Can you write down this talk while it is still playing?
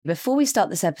Before we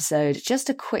start this episode, just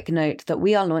a quick note that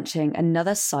we are launching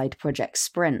another side project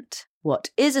sprint. What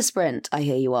is a sprint, I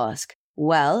hear you ask?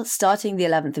 Well, starting the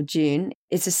 11th of June,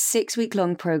 it's a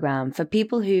 6-week-long program for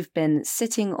people who've been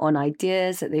sitting on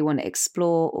ideas that they want to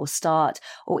explore or start,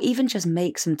 or even just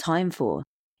make some time for.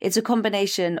 It's a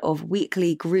combination of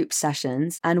weekly group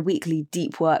sessions and weekly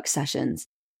deep work sessions.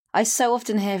 I so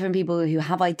often hear from people who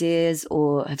have ideas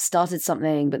or have started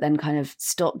something but then kind of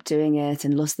stopped doing it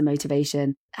and lost the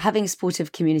motivation. Having a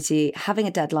supportive community, having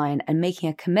a deadline and making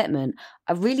a commitment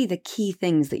are really the key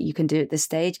things that you can do at this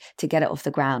stage to get it off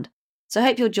the ground. So I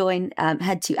hope you'll join.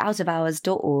 Head to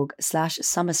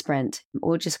outofhours.org/summer sprint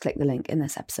or just click the link in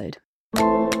this episode.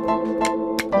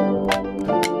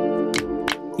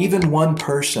 Even one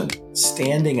person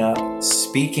standing up,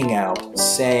 speaking out,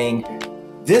 saying,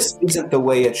 this isn't the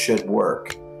way it should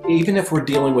work. Even if we're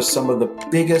dealing with some of the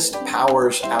biggest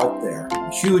powers out there,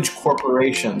 huge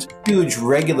corporations, huge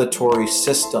regulatory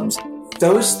systems,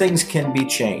 those things can be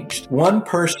changed. One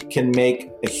person can make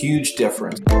a huge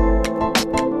difference.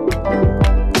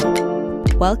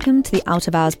 Welcome to the Out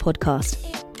of Hours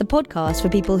podcast, the podcast for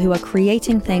people who are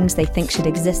creating things they think should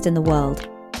exist in the world.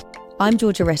 I'm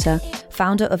Georgia Ritter,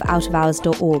 founder of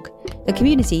outofhours.org, a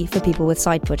community for people with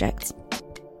side projects.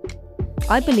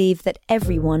 I believe that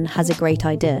everyone has a great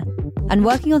idea, and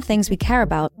working on things we care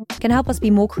about can help us be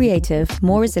more creative,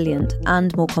 more resilient,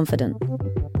 and more confident.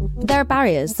 But there are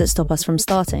barriers that stop us from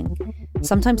starting.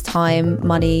 Sometimes time,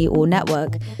 money, or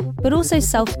network, but also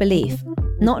self-belief,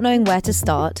 not knowing where to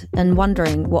start and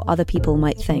wondering what other people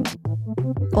might think.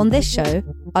 On this show,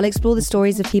 I'll explore the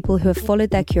stories of people who have followed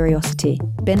their curiosity,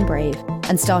 been brave,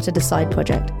 and started a side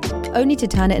project, only to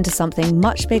turn it into something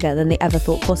much bigger than they ever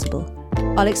thought possible.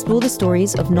 I'll explore the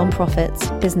stories of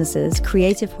non-profits, businesses,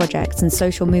 creative projects, and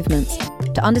social movements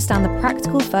to understand the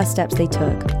practical first steps they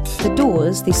took, the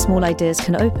doors these small ideas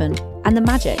can open, and the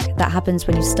magic that happens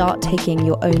when you start taking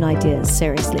your own ideas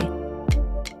seriously.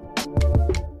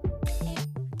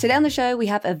 Today on the show, we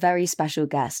have a very special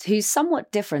guest who's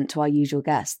somewhat different to our usual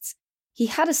guests. He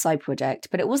had a side project,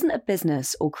 but it wasn't a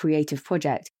business or creative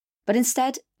project, but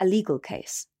instead a legal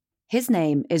case. His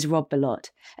name is Rob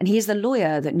Bilott, and he is the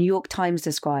lawyer that New York Times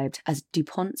described as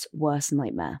DuPont's worst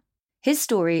nightmare. His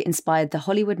story inspired the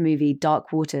Hollywood movie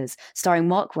Dark Waters, starring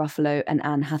Mark Ruffalo and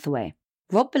Anne Hathaway.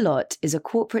 Rob Bilott is a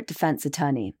corporate defense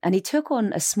attorney, and he took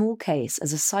on a small case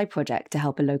as a side project to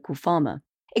help a local farmer.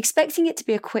 Expecting it to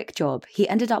be a quick job, he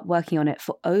ended up working on it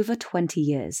for over 20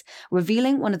 years,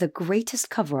 revealing one of the greatest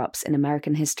cover-ups in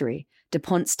American history,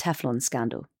 DuPont's Teflon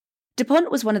scandal. DuPont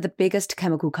was one of the biggest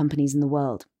chemical companies in the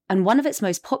world, and one of its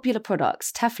most popular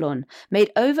products, Teflon, made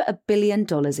over $1 billion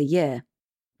a year.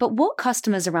 But what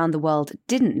customers around the world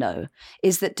didn't know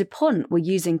is that DuPont were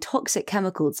using toxic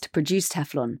chemicals to produce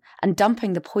Teflon and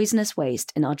dumping the poisonous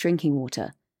waste in our drinking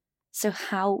water. So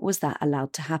how was that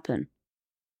allowed to happen?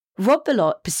 Rob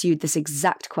Bilott pursued this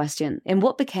exact question in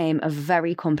what became a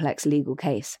very complex legal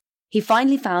case. He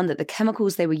finally found that the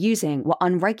chemicals they were using were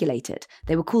unregulated.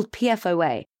 They were called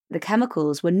PFOA. The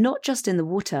chemicals were not just in the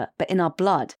water, but in our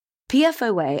blood.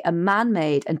 PFOA, a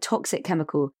man-made and toxic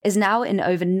chemical, is now in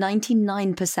over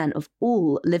 99% of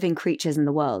all living creatures in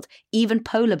the world, even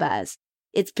polar bears.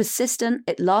 It's persistent,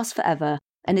 it lasts forever,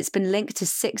 and it's been linked to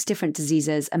 6 different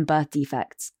diseases and birth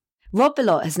defects. Rob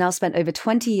Bilott has now spent over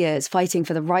 20 years fighting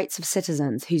for the rights of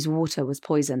citizens whose water was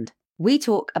poisoned. We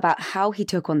talk about how he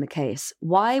took on the case,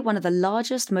 why one of the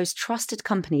largest, most trusted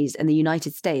companies in the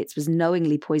United States was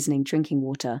knowingly poisoning drinking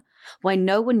water, why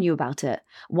no one knew about it,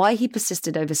 why he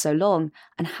persisted over so long,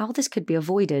 and how this could be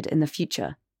avoided in the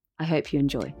future. I hope you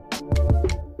enjoy.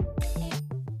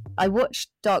 I watched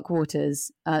Dark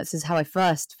Waters. This is how I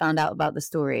first found out about the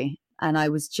story, and I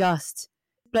was just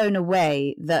blown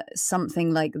away that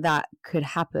something like that could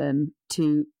happen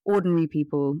to ordinary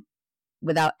people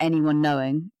without anyone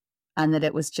knowing, and that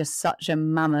it was just such a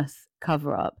mammoth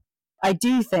cover-up. I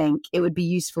do think it would be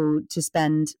useful to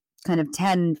spend kind of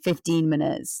 10, 15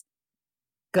 minutes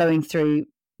going through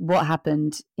what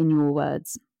happened in your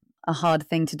words. A hard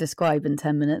thing to describe in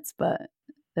 10 minutes, but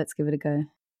let's give it a go.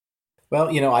 Well,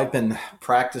 I've been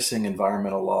practicing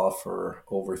environmental law for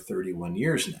over 31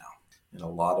 years now. And a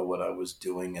lot of what I was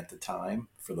doing at the time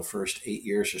for the first 8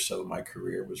 years or so of my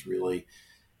career was really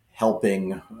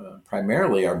helping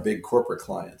primarily our big corporate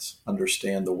clients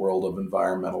understand the world of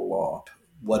environmental law,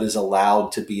 what is allowed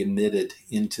to be emitted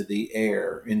into the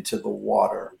air, into the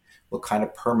water, what kind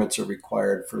of permits are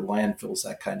required for landfills,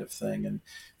 that kind of thing. And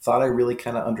thought I really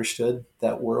kind of understood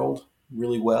that world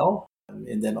really well.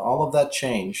 And then all of that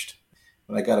changed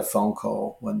when I got a phone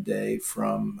call one day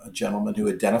from a gentleman who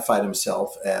identified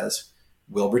himself as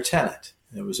Wilbur Tennant.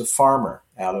 It was a farmer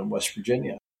out in West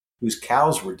Virginia whose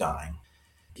cows were dying.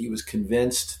 He was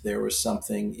convinced there was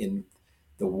something in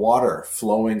the water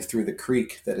flowing through the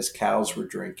creek that his cows were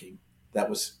drinking that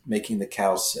was making the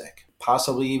cows sick,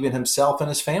 possibly even himself and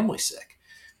his family sick.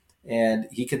 And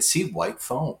he could see white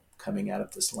foam coming out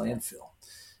of this landfill.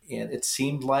 And it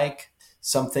seemed like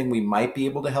something we might be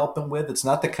able to help him with. It's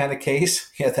not the kind of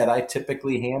case that I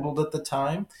typically handled at the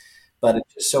time, but it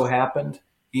just so happened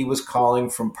he was calling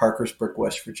from Parkersburg,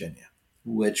 West Virginia,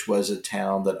 which was a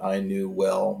town that I knew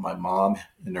well. My mom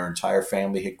and her entire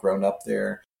family had grown up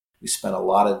there. We spent a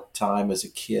lot of time as a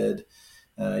kid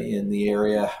in the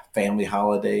area, family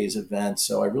holidays, events.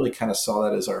 So I really kind of saw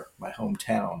that as my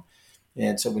hometown.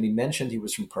 And so when he mentioned he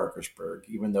was from Parkersburg,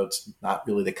 even though it's not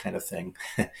really the kind of thing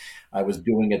I was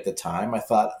doing at the time, I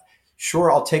thought,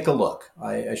 sure, I'll take a look.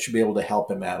 I should be able to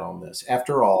help him out on this.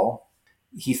 After all,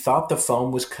 he thought the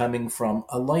foam was coming from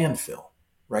a landfill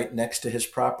right next to his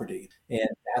property. And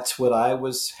that's what I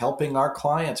was helping our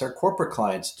clients, our corporate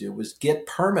clients do, was get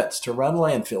permits to run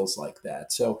landfills like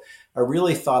that. So I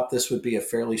really thought this would be a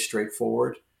fairly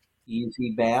straightforward,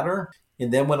 easy matter.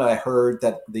 And then when I heard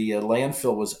that the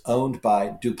landfill was owned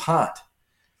by DuPont,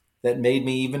 that made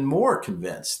me even more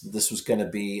convinced that this was going to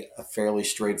be a fairly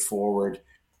straightforward,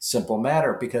 simple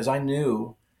matter, because I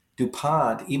knew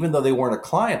DuPont, even though they weren't a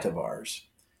client of ours,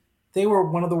 they were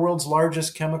one of the world's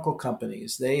largest chemical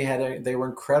companies. They were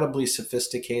incredibly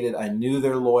sophisticated. I knew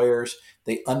their lawyers.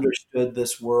 They understood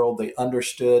this world. They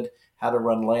understood how to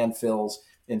run landfills.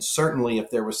 And certainly if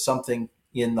there was something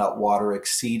in that water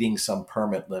exceeding some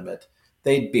permit limit,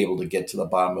 they'd be able to get to the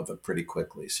bottom of it pretty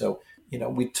quickly. So,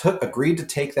 we agreed to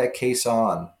take that case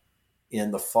on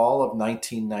in the fall of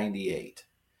 1998.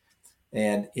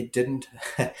 And it didn't,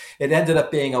 it ended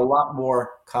up being a lot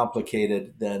more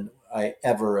complicated than I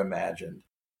ever imagined.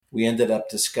 We ended up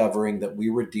discovering that we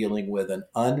were dealing with an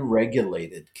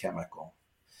unregulated chemical.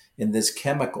 And this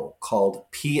chemical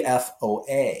called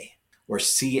PFOA, or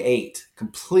C8,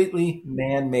 completely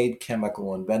man-made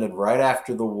chemical invented right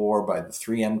after the war by the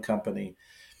 3M company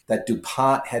that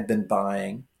DuPont had been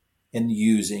buying and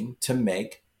using to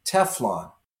make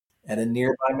Teflon at a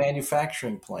nearby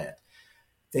manufacturing plant.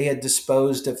 They had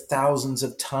disposed of thousands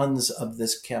of tons of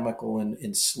this chemical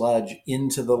in sludge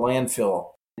into the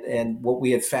landfill. And what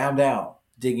we had found out,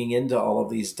 digging into all of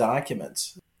these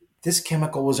documents, this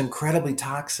chemical was incredibly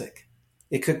toxic.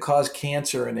 It could cause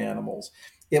cancer in animals.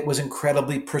 It was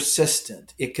incredibly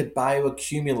persistent. It could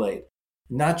bioaccumulate,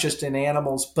 not just in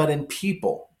animals, but in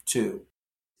people too.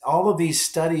 All of these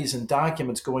studies and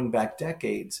documents going back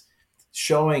decades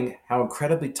showing how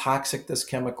incredibly toxic this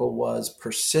chemical was,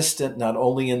 persistent not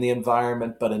only in the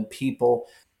environment, but in people.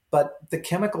 But the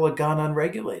chemical had gone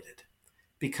unregulated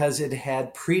because it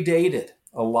had predated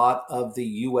a lot of the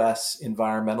US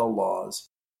environmental laws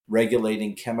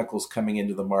regulating chemicals coming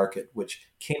into the market, which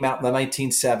came out in the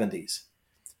 1970s.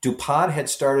 DuPont had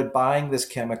started buying this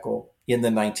chemical in the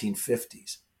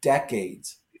 1950s,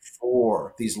 decades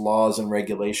before these laws and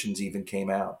regulations even came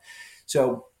out.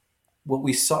 So what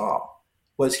we saw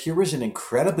was here was an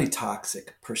incredibly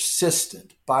toxic,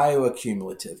 persistent,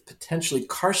 bioaccumulative, potentially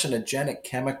carcinogenic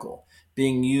chemical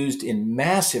being used in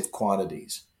massive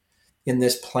quantities in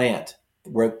this plant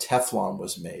where Teflon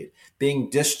was made, being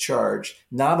discharged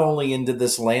not only into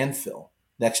this landfill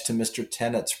next to Mr.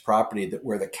 Tennett's property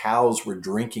where the cows were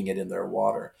drinking it in their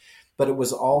water, but it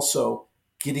was also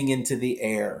getting into the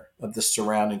air of the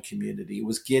surrounding community. It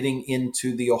was getting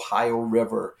into the Ohio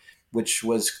River, which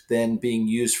was then being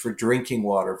used for drinking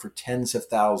water for tens of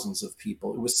thousands of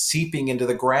people. It was seeping into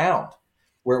the ground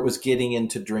where it was getting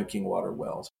into drinking water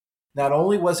wells. Not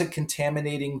only was it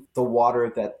contaminating the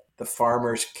water that the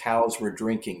farmers' cows were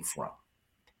drinking from,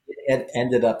 it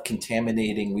ended up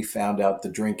contaminating, we found out, the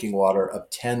drinking water of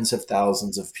tens of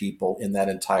thousands of people in that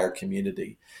entire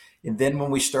community. And then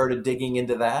when we started digging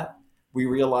into that, we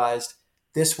realized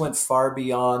this went far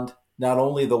beyond not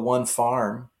only the one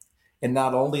farm and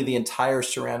not only the entire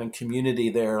surrounding community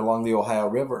there along the Ohio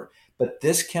River, but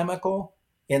this chemical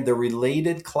and the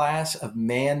related class of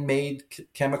man-made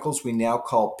chemicals we now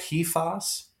call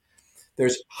PFAS.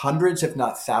 There's hundreds, if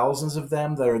not thousands of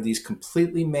them that are these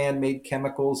completely man-made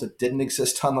chemicals that didn't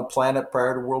exist on the planet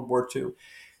prior to World War II.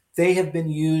 They have been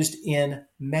used in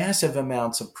massive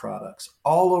amounts of products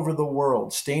all over the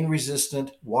world: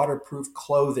 stain-resistant, waterproof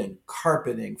clothing,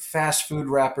 carpeting, fast food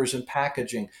wrappers and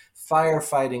packaging,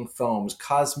 firefighting foams,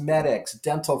 cosmetics,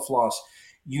 dental floss,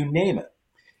 you name it.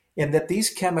 And that these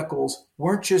chemicals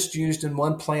weren't just used in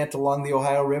one plant along the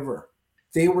Ohio River.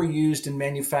 They were used in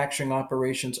manufacturing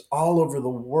operations all over the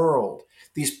world.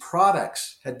 These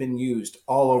products had been used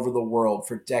all over the world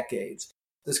for decades.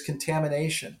 This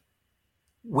contamination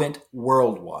went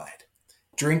worldwide.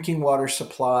 Drinking water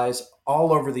supplies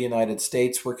all over the United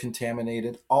States were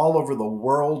contaminated, all over the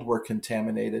world were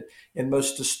contaminated, and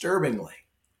most disturbingly,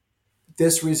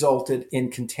 this resulted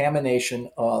in contamination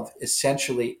of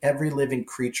essentially every living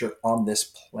creature on this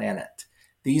planet.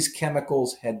 These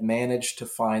chemicals had managed to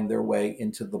find their way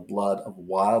into the blood of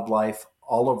wildlife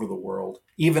all over the world,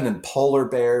 even in polar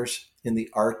bears in the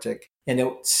Arctic, and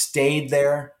it stayed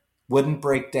there, wouldn't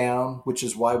break down, which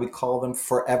is why we call them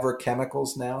forever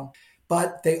chemicals now.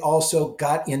 But they also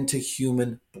got into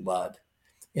human blood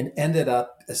and ended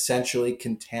up essentially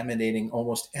contaminating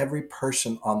almost every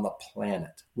person on the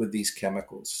planet with these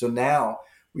chemicals. So now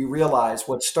we realize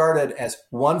what started as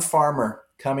one farmer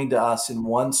coming to us in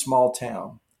one small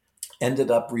town ended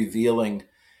up revealing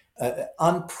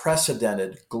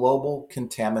unprecedented global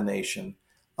contamination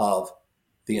of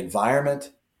the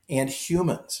environment and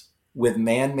humans with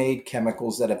man-made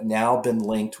chemicals that have now been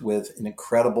linked with an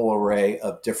incredible array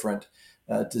of different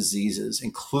diseases,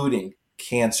 including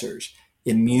cancers,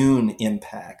 immune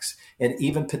impacts, and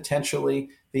even potentially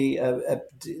the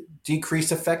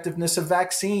decreased effectiveness of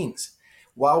vaccines.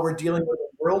 While we're dealing with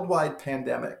a worldwide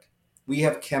pandemic, we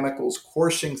have chemicals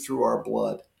coursing through our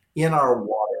blood, in our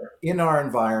water, in our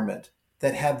environment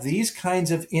that have these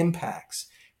kinds of impacts.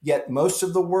 Yet most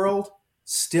of the world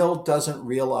still doesn't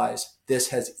realize this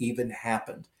has even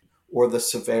happened or the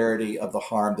severity of the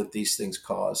harm that these things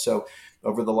cause. So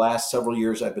over the last several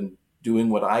years, I've been doing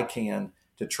what I can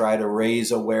to try to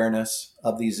raise awareness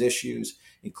of these issues,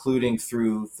 including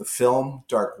through the film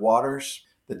Dark Waters,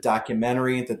 the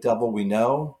documentary The Devil We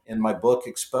Know, and my book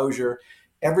Exposure,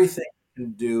 everything we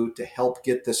can do to help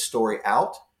get this story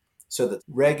out so that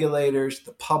regulators,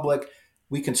 the public,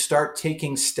 we can start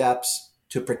taking steps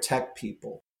to protect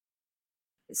people.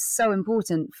 It's so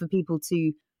important for people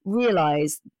to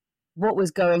realize what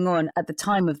was going on at the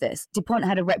time of this. DuPont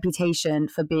had a reputation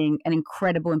for being an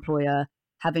incredible employer,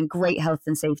 having great health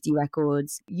and safety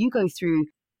records. You go through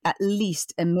at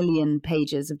least 1 million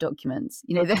pages of documents.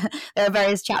 You know, there are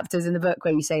various chapters in the book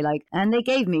where you say like, and they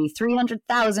gave me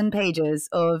 300,000 pages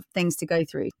of things to go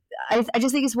through. I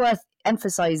just think it's worth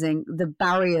emphasizing the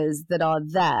barriers that are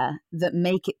there that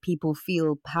make it people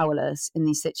feel powerless in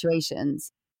these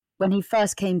situations. When he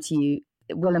first came to you,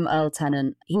 William Earl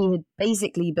Tennant, he had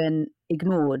basically been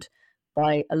ignored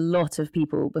by a lot of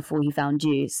people before he found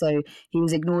you. So he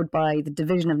was ignored by the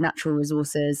Division of Natural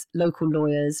Resources. Local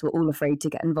lawyers were all afraid to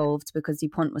get involved because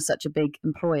DuPont was such a big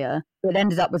employer. It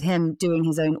ended up with him doing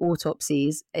his own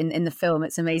autopsies. In the film,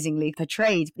 it's amazingly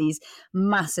portrayed, these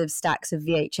massive stacks of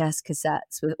VHS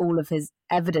cassettes with all of his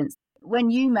evidence. When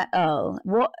you met Earl,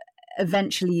 what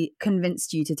eventually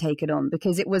convinced you to take it on?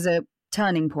 Because it was a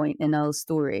turning point in Earl's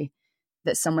story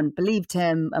that someone believed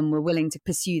him and were willing to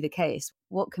pursue the case.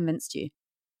 What convinced you?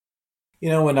 You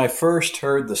know, when I first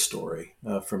heard the story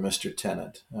from Mr.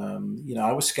 Tennant,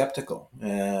 I was skeptical.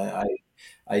 I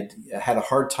had a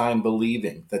hard time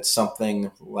believing that something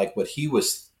like what he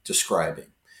was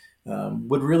describing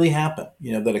would really happen,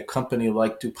 that a company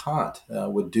like DuPont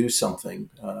would do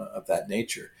something of that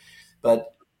nature.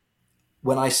 But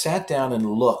when I sat down and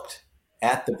looked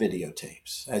at the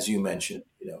videotapes, as you mentioned,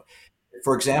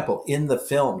 for example, in the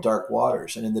film Dark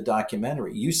Waters and in the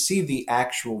documentary, you see the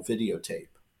actual videotape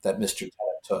that Mr.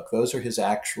 Tennant took. Those are his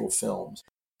actual films.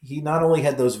 He not only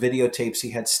had those videotapes, he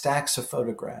had stacks of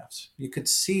photographs. You could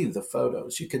see the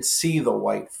photos. You could see the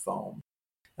white foam.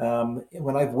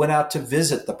 When I went out to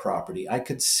visit the property, I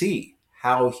could see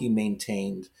how he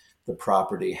maintained the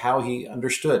property, how he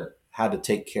understood how to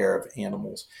take care of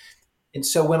animals. And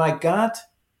so when I got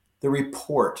the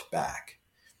report back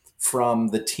from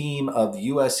the team of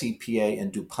US EPA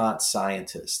and DuPont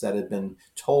scientists that had been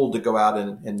told to go out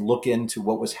and look into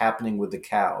what was happening with the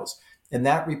cows. And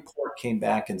that report came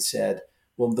back and said,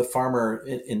 well, the farmer,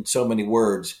 in so many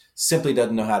words, simply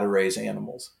doesn't know how to raise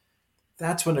animals.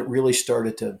 That's when it really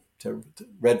started to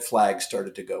red flags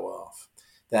started to go off,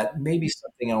 that maybe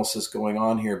something else is going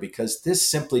on here, because this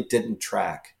simply didn't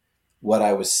track what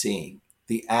I was seeing,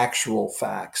 the actual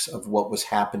facts of what was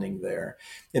happening there.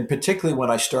 And particularly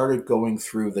when I started going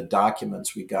through the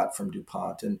documents we got from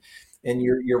DuPont. And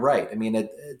you're right. I mean, at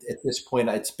this point,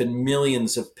 it's been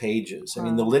millions of pages. I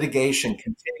mean, the litigation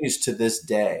continues to this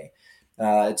day.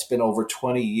 It's been over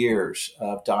 20 years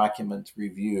of document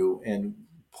review and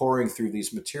pouring through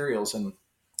these materials. And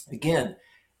again,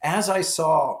 as I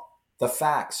saw the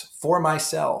facts for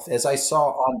myself, as I saw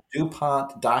on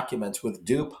DuPont documents with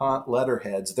DuPont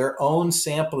letterheads, their own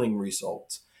sampling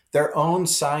results, their own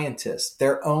scientists,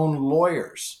 their own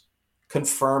lawyers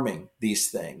confirming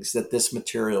these things, that this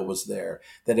material was there,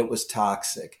 that it was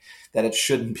toxic, that it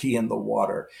shouldn't be in the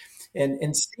water.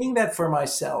 And seeing that for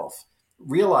myself,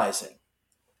 realizing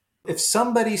if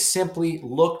somebody simply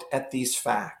looked at these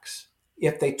facts,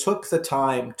 if they took the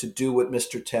time to do what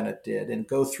Mr. Tennant did and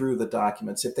go through the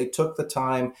documents, if they took the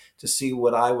time to see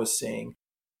what I was seeing,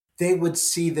 they would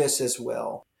see this as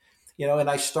well. And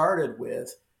I started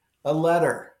with a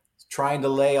letter trying to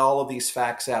lay all of these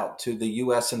facts out to the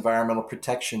U.S. Environmental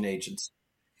Protection Agency.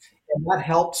 And that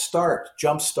helped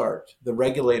jumpstart the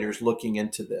regulators looking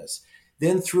into this.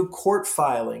 Then through court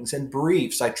filings and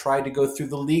briefs, I tried to go through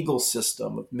the legal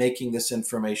system of making this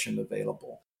information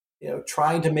available,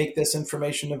 trying to make this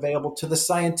information available to the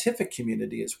scientific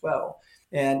community as well.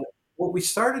 And what we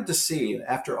started to see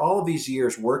after all of these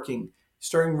years working,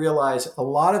 starting to realize a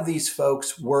lot of these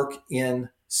folks work in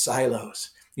silos.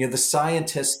 The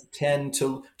scientists tend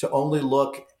to only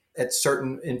look at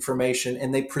certain information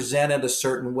and they present it a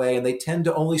certain way, and they tend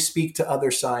to only speak to other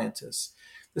scientists.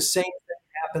 The same thing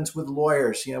happens with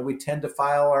lawyers. We tend to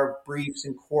file our briefs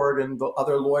in court and the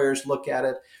other lawyers look at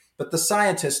it, but the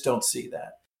scientists don't see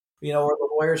that. Or the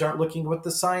lawyers aren't looking at what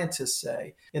the scientists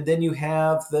say. And then you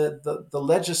have the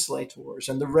legislators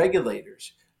and the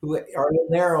regulators who are in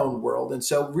their own world. And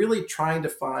so really trying to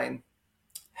find,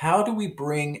 how do we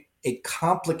bring a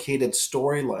complicated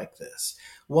story like this,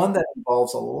 one that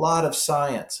involves a lot of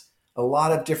science, a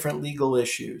lot of different legal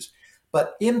issues,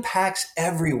 but impacts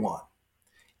everyone.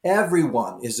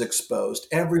 Everyone is exposed.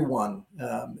 Everyone,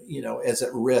 is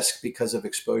at risk because of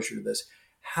exposure to this.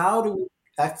 How do we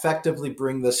effectively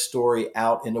bring this story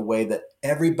out in a way that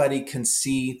everybody can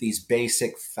see these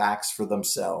basic facts for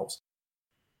themselves?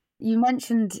 You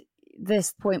mentioned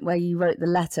this point where you wrote the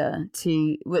letter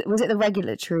to, was it the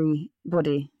regulatory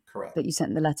body? Correct. That you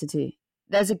sent the letter to?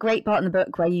 There's a great part in the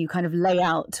book where you kind of lay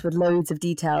out with loads of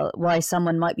detail why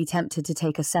someone might be tempted to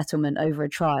take a settlement over a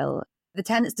trial. The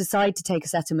tenants decide to take a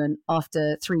settlement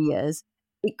after 3 years.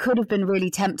 It could have been really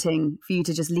tempting for you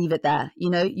to just leave it there.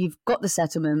 You've got the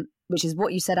settlement, which is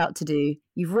what you set out to do.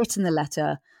 You've written the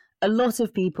letter. A lot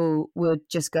of people would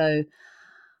just go,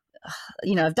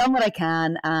 I've done what I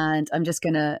can and I'm just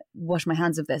going to wash my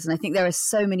hands of this. And I think there are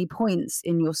so many points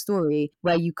in your story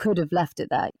where you could have left it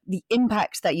there. The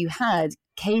impact that you had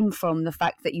came from the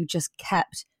fact that you just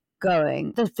kept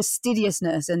going. The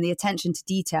fastidiousness and the attention to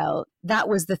detail, that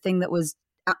was the thing that was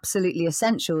absolutely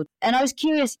essential. And I was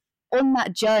curious, on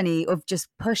that journey of just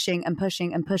pushing and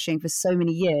pushing and pushing for so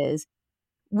many years,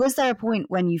 was there a point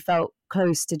when you felt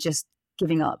close to just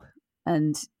giving up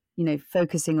and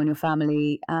focusing on your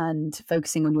family and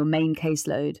focusing on your main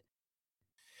caseload?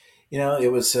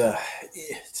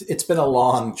 It's been a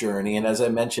long journey. And as I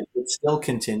mentioned, it still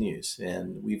continues.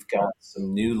 And we've got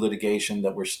some new litigation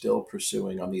that we're still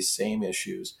pursuing on these same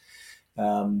issues.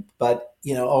 But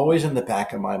always in the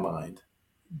back of my mind,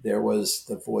 there was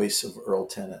the voice of Earl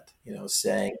Tennant,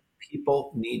 saying,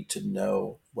 people need to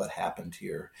know what happened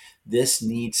here. This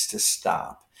needs to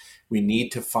stop. We need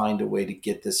to find a way to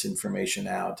get this information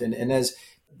out. And as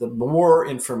the more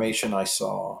information I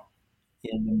saw,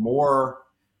 and the more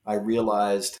I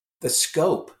realized the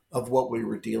scope of what we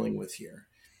were dealing with here,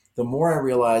 the more I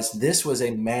realized this was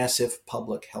a massive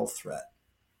public health threat.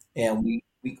 And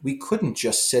we couldn't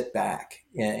just sit back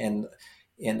and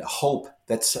hope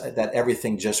that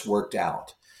everything just worked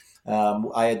out.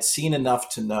 I had seen enough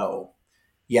to know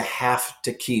you have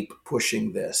to keep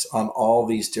pushing this on all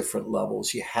these different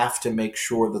levels. You have to make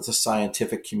sure that the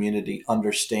scientific community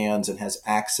understands and has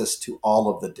access to all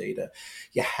of the data.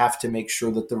 You have to make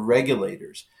sure that the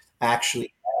regulators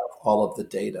actually have all of the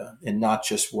data and not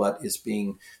just what is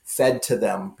being fed to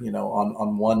them,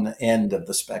 on one end of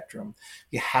the spectrum.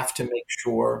 You have to make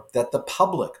sure that the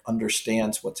public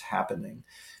understands what's happening.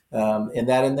 And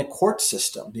that in the court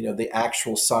system, the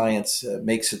actual science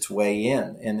makes its way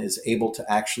in and is able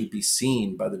to actually be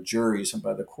seen by the juries and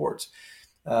by the courts.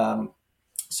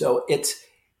 So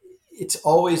it's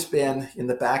always been in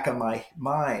the back of my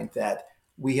mind that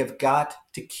we have got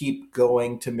to keep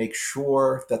going to make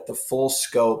sure that the full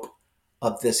scope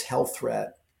of this health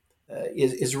threat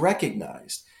is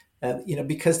recognized,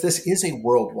 because this is a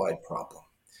worldwide problem.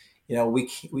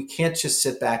 We can't just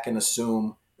sit back and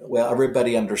assume, well,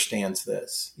 everybody understands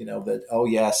this, that, oh,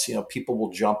 yes, people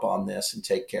will jump on this and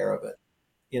take care of it.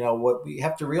 What we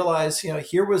have to realize,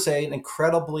 here was an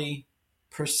incredibly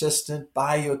persistent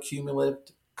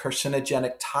bioaccumulative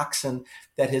carcinogenic toxin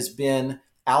that has been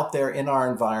out there in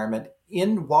our environment,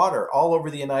 in water all over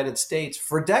the United States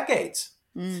for decades.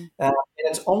 And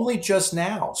it's only just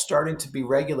now starting to be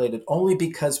regulated, only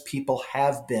because people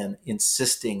have been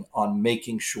insisting on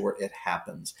making sure it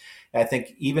happens. And I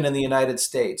think even in the United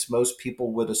States, most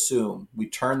people would assume we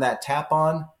turn that tap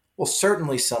on. Well,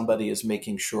 certainly somebody is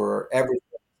making sure everything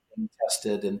is being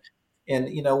tested.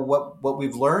 And what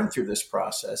we've learned through this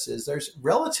process is there's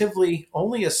relatively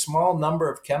only a small number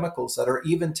of chemicals that are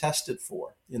even tested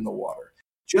for in the water.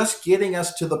 Just getting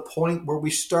us to the point where we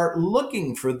start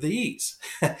looking for these,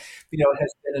 has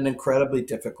been an incredibly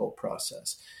difficult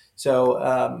process. So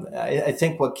I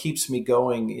think what keeps me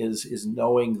going is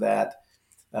knowing that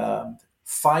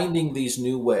finding these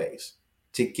new ways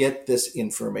to get this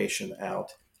information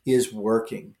out is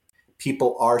working.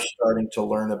 People are starting to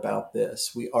learn about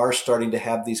this. We are starting to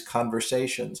have these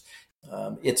conversations.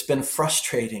 It's been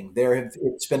frustrating.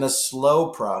 It's been a slow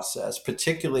process,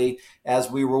 particularly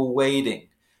as we were waiting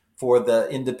for the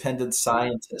independent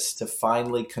scientists to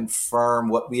finally confirm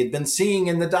what we had been seeing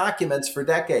in the documents for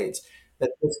decades, that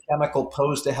this chemical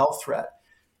posed a health threat.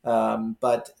 I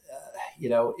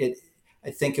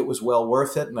think it was well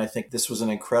worth it. And I think this was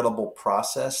an incredible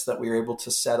process that we were able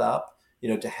to set up,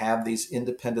 to have these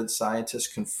independent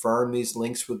scientists confirm these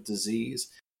links with disease.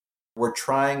 We're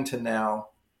trying to now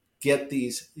get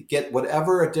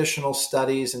whatever additional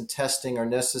studies and testing are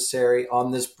necessary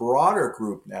on this broader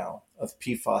group now of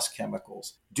PFAS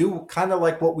chemicals. Do kind of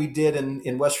like what we did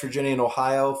in West Virginia and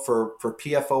Ohio for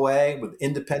PFOA, with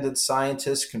independent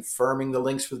scientists confirming the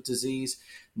links with disease.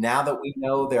 Now that we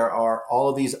know there are all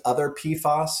of these other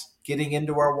PFAS getting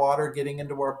into our water, getting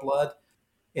into our blood,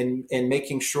 and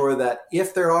making sure that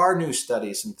if there are new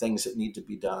studies and things that need to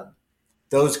be done,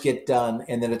 those get done,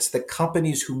 and then it's the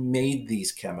companies who made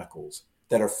these chemicals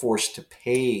that are forced to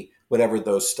pay whatever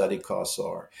those study costs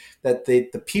are. That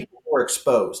the people who are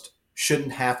exposed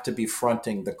shouldn't have to be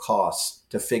fronting the costs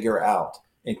to figure out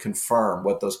and confirm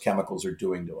what those chemicals are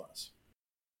doing to us.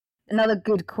 Another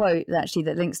good quote actually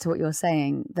that links to what you're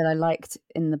saying that I liked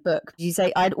in the book. You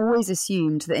say, "I'd always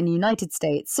assumed that in the United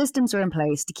States, systems were in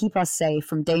place to keep us safe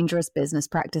from dangerous business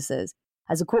practices.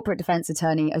 As a corporate defense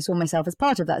attorney, I saw myself as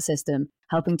part of that system,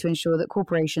 helping to ensure that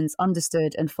corporations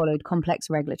understood and followed complex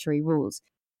regulatory rules.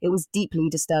 It was deeply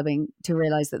disturbing to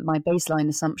realize that my baseline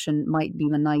assumption might be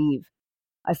naive.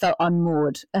 I felt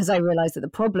unmoored as I realized that the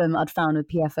problem I'd found with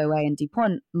PFOA and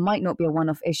DuPont might not be a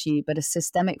one-off issue, but a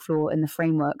systemic flaw in the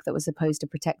framework that was supposed to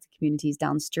protect the communities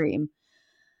downstream."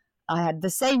 I had the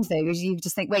same thing, as you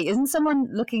just think, wait, isn't someone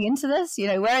looking into this?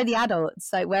 Where are the adults?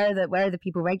 Like, where are the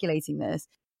people regulating this?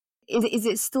 Is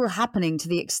it still happening to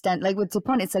the extent, like with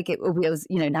DuPont, it's like it was,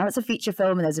 now it's a feature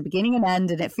film and there's a beginning and end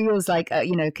and it feels like a,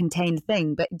 contained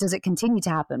thing, but does it continue to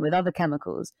happen with other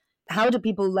chemicals? How do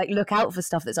people look out for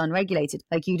stuff that's unregulated?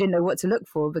 Like, you didn't know what to look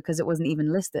for because it wasn't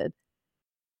even listed.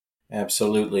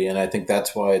 Absolutely. And I think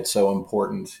that's why it's so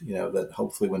important, that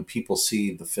hopefully when people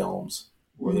see the films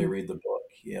or they read the book,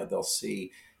 they'll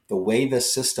see the way the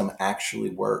system actually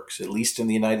works, at least in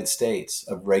the United States,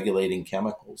 of regulating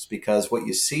chemicals. Because what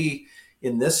you see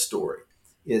in this story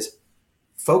is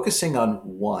focusing on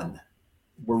one.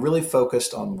 We're really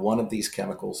focused on one of these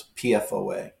chemicals,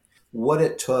 PFOA, what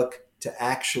it took to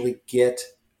actually get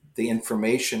the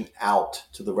information out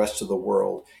to the rest of the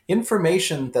world,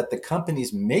 information that the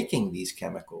companies making these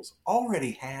chemicals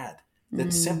already had,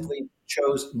 that simply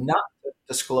chose not to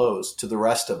disclose to the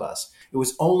rest of us. It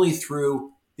was only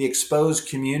through the exposed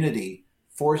community,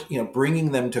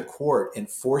 bringing them to court and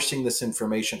forcing this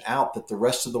information out, that the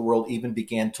rest of the world even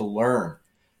began to learn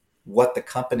what the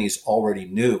companies already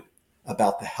knew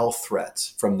about the health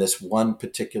threats from this one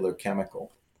particular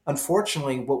chemical.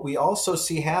 Unfortunately, what we also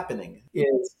see happening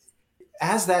is,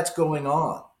 as that's going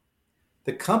on,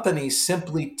 the companies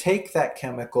simply take that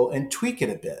chemical and tweak it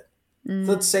a bit.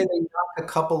 Let's say they knock a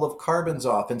couple of carbons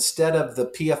off. Instead of the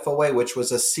PFOA, which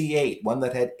was a C8, one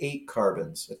that had 8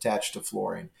 carbons attached to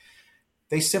fluorine,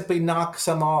 they simply knock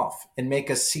some off and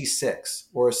make a C6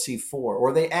 or a C4,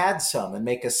 or they add some and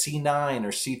make a C9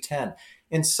 or C10.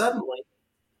 And suddenly,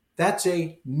 that's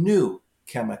a new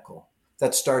chemical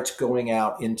that starts going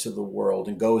out into the world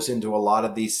and goes into a lot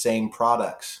of these same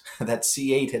products that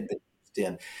C8 had been used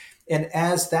in. And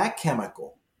as that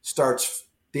chemical starts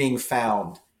being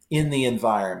found in the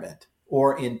environment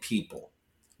or in people,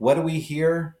 what do we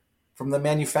hear from the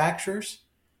manufacturers?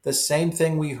 The same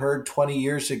thing we heard 20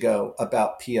 years ago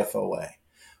about PFOA.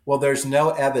 Well, there's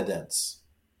no evidence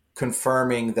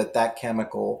confirming that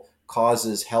chemical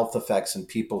causes health effects in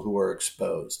people who are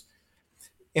exposed.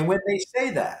 And when they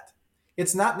say that,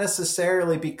 it's not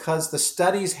necessarily because the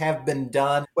studies have been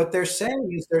done. What they're saying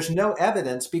is there's no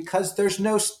evidence because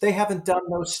they haven't done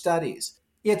those studies.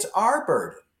 It's our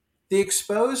burden The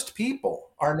exposed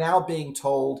people are now being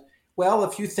told, well,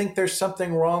 if you think there's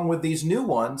something wrong with these new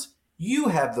ones, you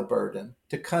have the burden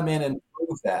to come in and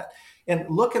prove that. And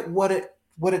look at what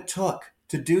it took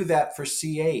to do that for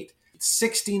C8.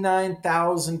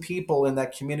 69,000 people in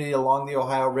that community along the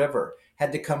Ohio River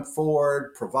had to come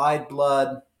forward, provide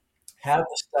blood, have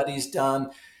the studies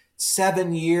done.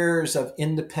 7 years of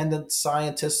independent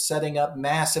scientists setting up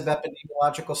massive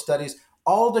epidemiological studies,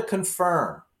 all to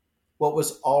confirm what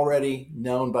was already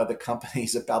known by the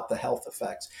companies about the health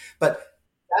effects. But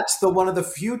that's one of the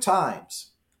few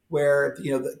times where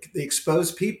the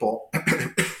exposed people,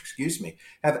 excuse me,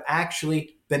 have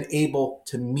actually been able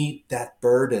to meet that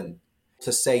burden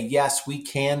to say, yes, we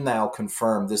can now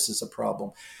confirm this is a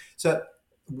problem. So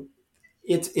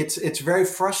it's very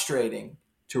frustrating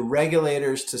to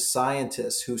regulators, to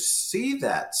scientists who see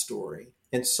that story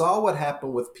and saw what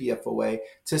happened with PFOA,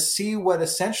 to see what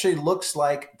essentially looks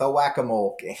like the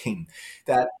whack-a-mole game,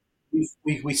 that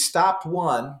we stopped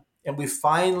one and we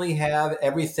finally have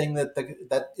everything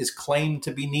that is claimed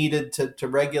to be needed to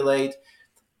regulate.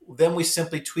 Then we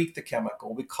simply tweak the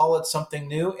chemical. We call it something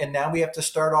new, and now we have to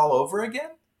start all over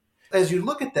again. As you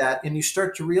look at that and you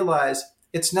start to realize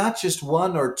it's not just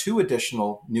one or two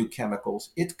additional new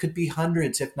chemicals, it could be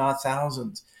hundreds, if not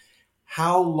thousands.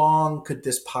 How long could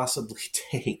this possibly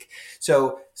take?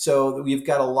 So we've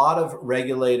got a lot of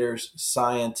regulators,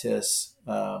 scientists,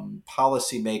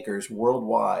 policymakers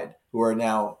worldwide who are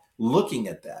now looking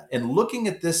at that and looking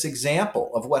at this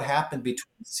example of what happened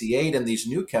between C8 and these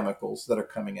new chemicals that are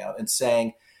coming out and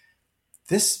saying,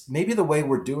 this, maybe the way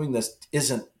we're doing this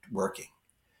isn't working.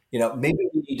 Maybe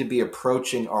we need to be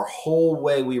approaching our whole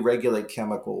way we regulate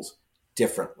chemicals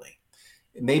differently.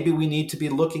 Maybe we need to be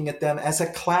looking at them as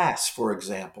a class, for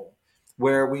example,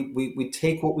 where we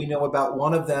take what we know about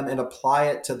one of them and apply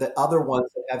it to the other ones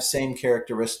that have same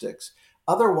characteristics.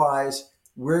 Otherwise,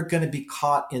 we're going to be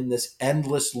caught in this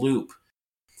endless loop.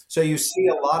 So you see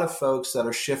a lot of folks that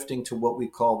are shifting to what we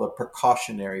call the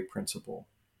precautionary principle,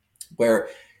 where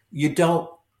you don't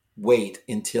wait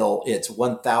until it's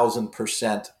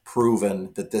 1000%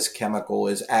 proven that this chemical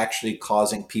is actually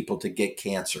causing people to get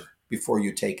cancer before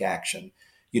you take action.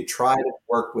 You try to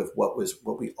work with what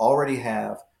we already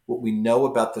have, what we know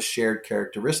about the shared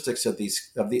characteristics of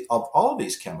all of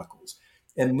these chemicals,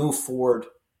 and move forward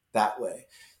that way.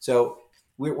 So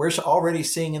we're already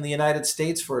seeing in the United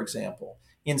States, for example,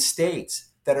 in states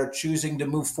that are choosing to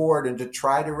move forward and to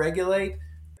try to regulate,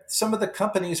 some of the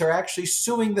companies are actually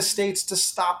suing the states to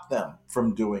stop them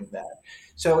from doing that.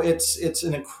 So it's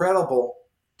an incredible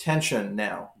tension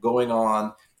now going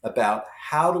on about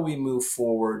how do we move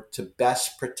forward to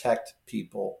best protect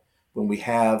people when we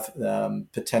have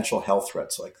potential health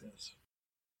threats like this.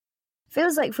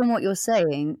 Feels like from what you're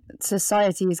saying,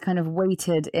 society is kind of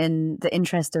weighted in the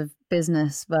interest of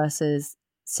business versus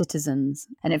citizens.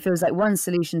 And it feels like one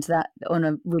solution to that on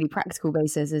a really practical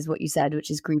basis is what you said,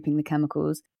 which is grouping the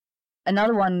chemicals.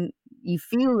 Another one you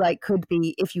feel like could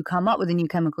be, if you come up with a new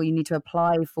chemical, you need to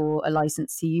apply for a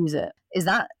license to use it. Is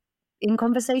that in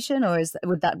conversation, or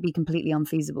would that be completely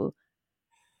unfeasible?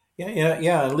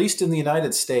 Yeah. At least in the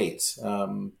United States,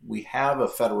 we have a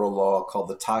federal law called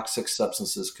the Toxic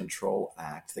Substances Control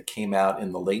Act that came out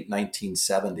in the late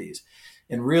 1970s.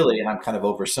 And really, and I'm kind of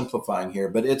oversimplifying here,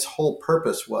 but its whole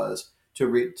purpose was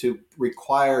to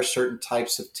require certain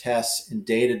types of tests and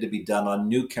data to be done on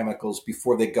new chemicals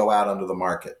before they go out onto the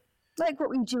market. Like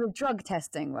what we do with drug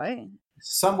testing, right?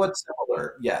 Somewhat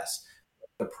similar, yes.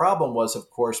 The problem was, of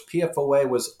course, PFOA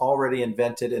was already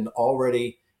invented and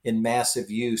already in massive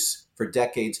use for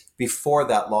decades before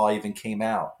that law even came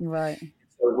out. Right.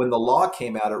 So when the law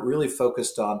came out, it really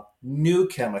focused on new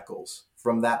chemicals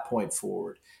from that point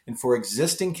forward. And for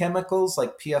existing chemicals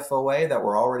like PFOA that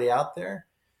were already out there,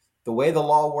 the way the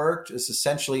law worked is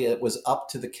essentially it was up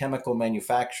to the chemical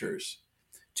manufacturers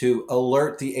to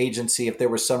alert the agency if there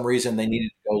was some reason they needed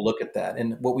to go look at that.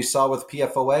 And what we saw with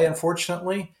PFOA,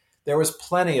 unfortunately, there was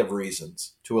plenty of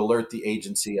reasons to alert the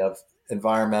agency of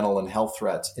environmental and health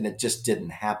threats, and it just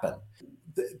didn't happen.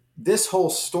 This whole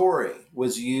story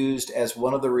was used as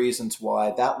one of the reasons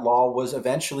why that law was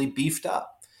eventually beefed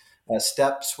up.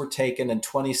 Steps were taken in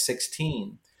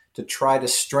 2016 to try to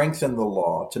strengthen the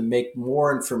law, to make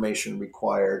more information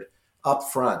required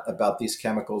upfront about these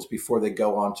chemicals before they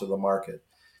go onto the market.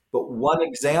 But one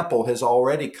example has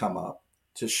already come up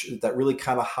that really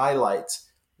kind of highlights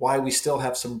why we still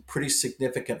have some pretty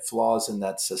significant flaws in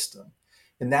that system.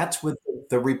 And that's with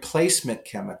the replacement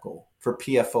chemical for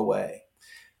PFOA.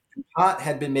 DuPont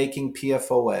had been making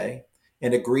PFOA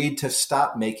and agreed to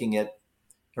stop making it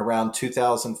around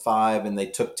 2005, and they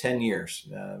took 10 years,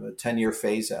 a 10-year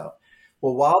phase out.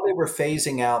 Well, while they were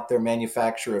phasing out their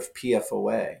manufacture of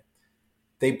PFOA,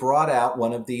 they brought out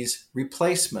one of these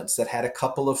replacements that had a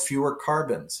couple of fewer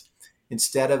carbons.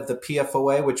 Instead of the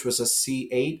PFOA, which was a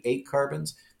C8, 8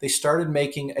 carbons, they started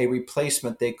making a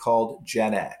replacement they called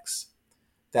Genax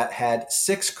that had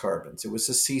 6 carbons. It was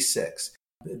a C6.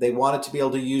 They wanted to be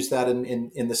able to use that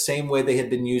in the same way they had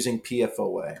been using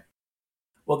PFOA.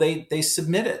 Well, they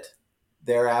submitted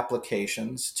their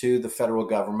applications to the federal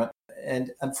government.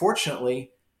 And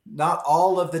unfortunately, not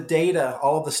all of the data,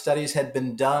 all of the studies had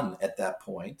been done at that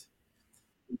point.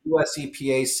 The US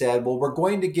EPA said, well, we're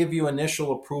going to give you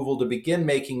initial approval to begin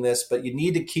making this, but you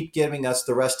need to keep giving us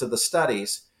the rest of the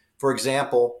studies. For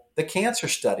example, the cancer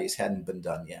studies hadn't been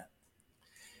done yet.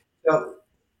 So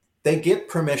they get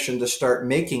permission to start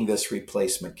making this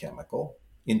replacement chemical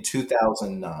in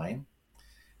 2009.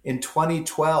 In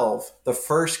 2012, the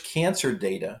first cancer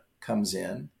data comes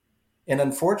in and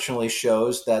unfortunately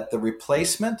shows that the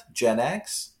replacement,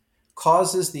 Genax,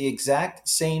 causes the exact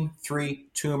same 3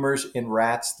 tumors in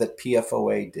rats that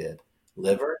PFOA did: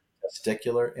 liver,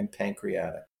 testicular, and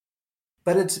pancreatic.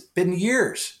 But it's been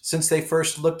years since they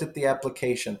first looked at the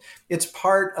application. It's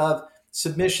part of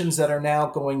submissions that are now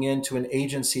going into an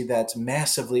agency that's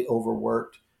massively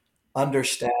overworked,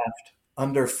 understaffed,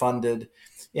 underfunded,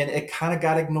 and it kind of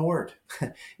got ignored.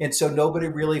 And so nobody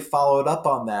really followed up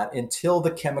on that until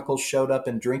the chemicals showed up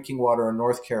in drinking water in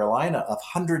North Carolina of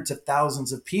hundreds of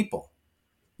thousands of people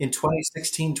in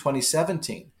 2016,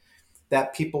 2017,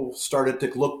 that people started to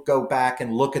go back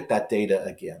and look at that data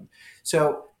again.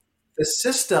 So the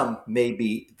system may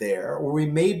be there, or we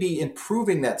may be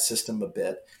improving that system a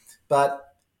bit,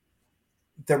 but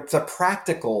the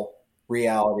practical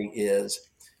reality is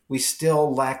we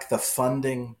still lack the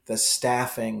funding, the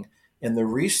staffing, and the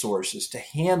resources to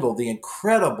handle the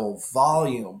incredible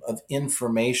volume of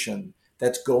information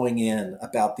that's going in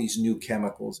about these new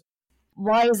chemicals.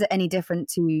 Why is it any different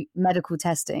to medical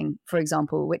testing, for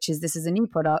example, which is this is a new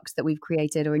product that we've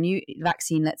created, or a new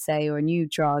vaccine, let's say, or a new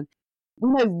drug? We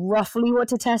know roughly what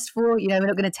to test for. We're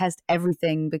not going to test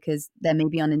everything because there may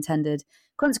be unintended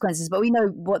consequences, but we know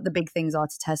what the big things are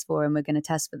to test for, and we're going to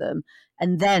test for them.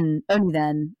 And then, only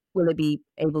then, will it be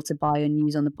able to buy and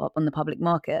use on the public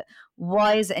market.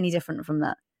 Why is it any different from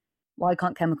that? Why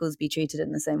can't chemicals be treated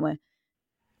in the same way?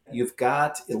 You've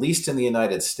got, at least in the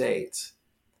United States,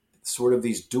 sort of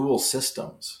these dual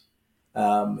systems.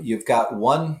 You've got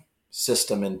one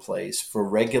system in place for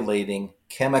regulating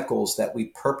chemicals that we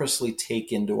purposely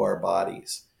take into our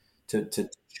bodies to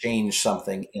change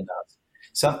something in us.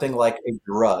 Something like a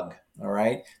drug, all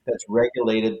right, that's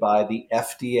regulated by the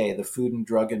FDA, the Food and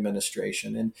Drug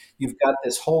Administration. And you've got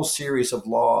this whole series of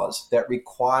laws that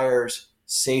requires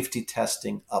safety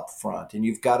testing up front. And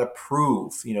you've got to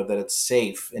prove, that it's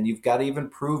safe. And you've got to even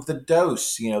prove the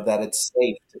dose, that it's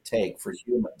safe to take for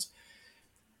humans.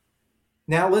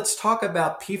 Now let's talk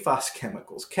about PFAS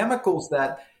chemicals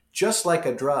that, just like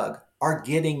a drug, are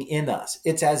getting in us.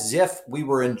 It's as if we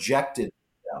were injected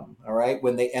them, all right,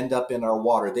 when they end up in our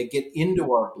water. They get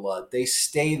into our blood. They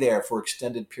stay there for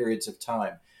extended periods of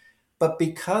time. But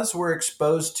because we're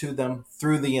exposed to them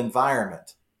through the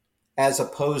environment, as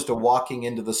opposed to walking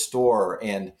into the store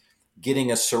and getting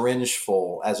a syringe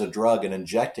full as a drug and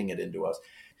injecting it into us,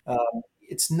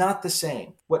 it's not the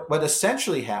same. What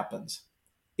essentially happens,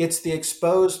 it's the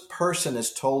exposed person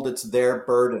is told it's their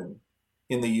burden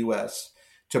in the US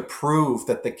to prove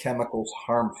that the chemical's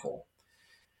harmful.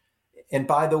 And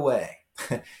by the way,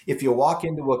 if you walk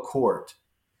into a court,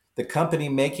 the company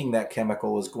making that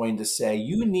chemical is going to say,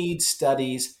 you need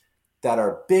studies that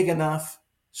are big enough,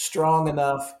 strong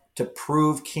enough to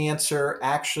prove cancer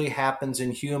actually happens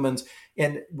in humans.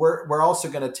 And we're also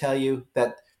going to tell you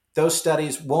that those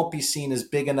studies won't be seen as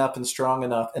big enough and strong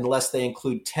enough unless they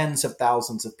include tens of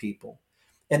thousands of people.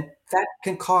 And that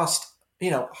can cost,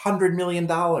 $100 million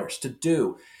to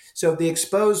do. So the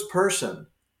exposed person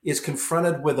is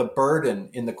confronted with a burden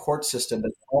in the court system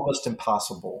that's almost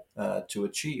impossible to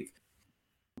achieve.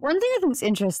 One thing I think is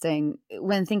interesting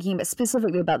when thinking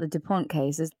specifically about the DuPont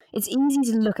case is it's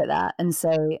easy to look at that and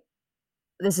say,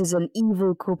 this is an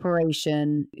evil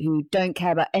corporation who don't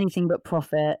care about anything but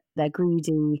profit. They're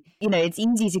greedy. It's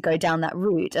easy to go down that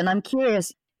route. And I'm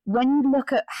curious, when you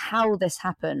look at how this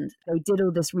happened, they did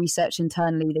all this research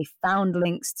internally. They found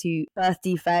links to birth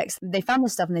defects. They found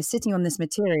this stuff and they're sitting on this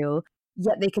material.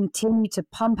 Yet they continue to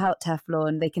pump out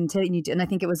Teflon. They continue to, and I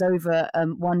think it was over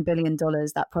 $1 billion,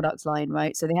 that product line,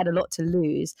 right? So they had a lot to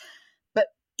lose. But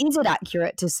is it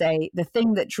accurate to say the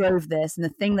thing that drove this and the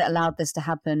thing that allowed this to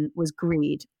happen was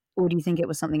greed? Or do you think it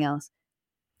was something else?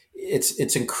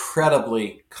 It's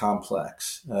incredibly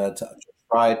complex to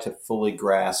try to fully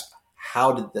grasp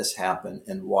how did this happen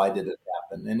and why did it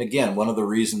happen? And again, one of the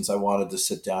reasons I wanted to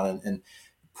sit down and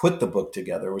put the book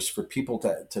together was for people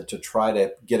to try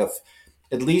to get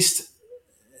at least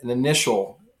an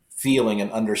initial feeling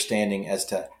and understanding as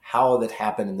to how that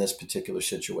happened in this particular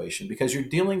situation. Because you're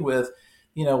dealing with,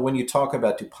 when you talk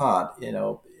about DuPont,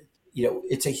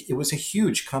 it was a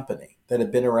huge company that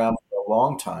had been around for a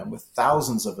long time with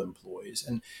thousands of employees.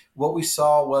 And what we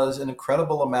saw was an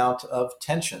incredible amount of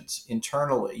tensions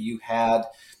internally. You had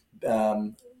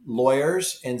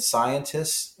lawyers and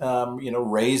scientists,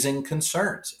 raising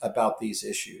concerns about these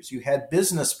issues. You had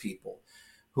business people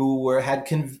who had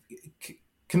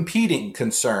competing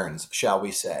concerns, shall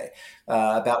we say,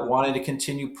 about wanting to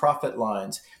continue profit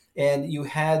lines. And you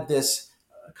had this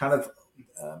kind of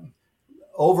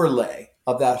overlay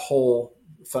of that whole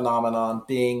phenomenon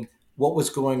being what was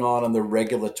going on the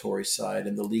regulatory side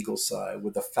and the legal side,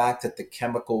 with the fact that the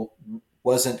chemical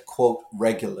wasn't, quote,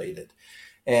 regulated,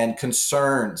 and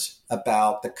concerns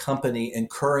about the company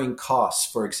incurring costs,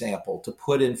 for example, to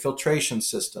put in filtration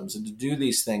systems and to do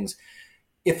these things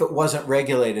if it wasn't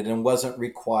regulated and wasn't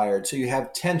required. So you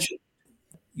have tension.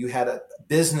 You had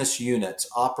business units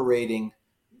operating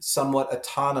somewhat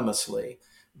autonomously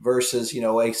versus,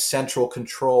 a central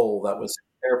control that was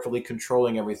carefully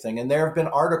controlling everything. And there have been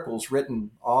articles written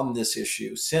on this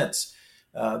issue since.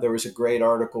 There was a great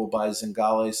article by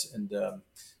Zingales and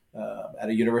at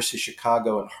a University of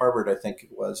Chicago and Harvard, I think it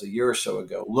was a year or so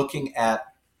ago, looking at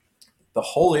the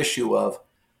whole issue of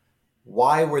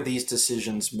why were these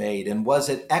decisions made, and was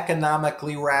it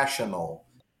economically rational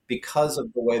because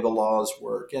of the way the laws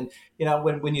work? And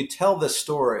when you tell this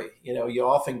story, you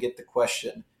often get the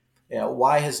question,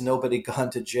 why has nobody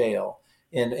gone to jail,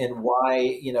 and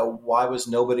why was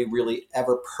nobody really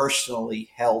ever personally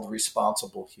held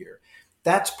responsible here?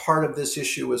 That's part of this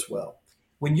issue as well.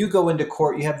 When you go into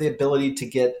court, you have the ability to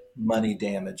get money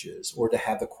damages or to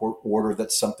have the court order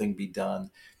that something be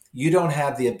done. You don't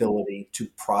have the ability to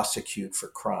prosecute for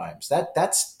crimes.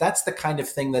 That's the kind of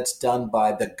thing that's done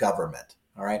by the government.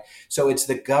 All right. So it's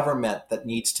the government that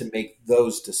needs to make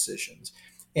those decisions.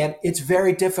 And it's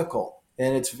very difficult,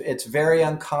 and it's very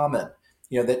uncommon,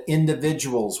 that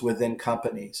individuals within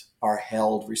companies are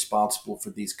held responsible for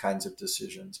these kinds of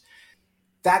decisions.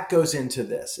 That goes into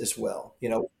this as well.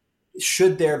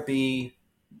 Should there be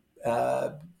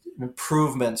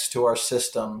improvements to our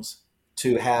systems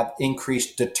to have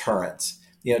increased deterrence,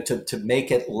 to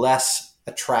make it less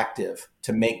attractive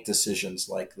to make decisions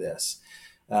like this?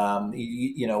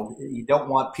 You don't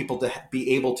want people to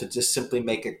be able to just simply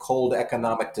make a cold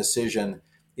economic decision.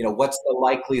 What's the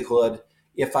likelihood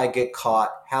if I get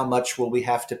caught? How much will we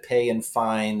have to pay in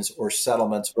fines or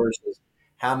settlements versus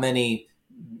how many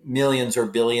millions or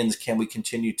billions can we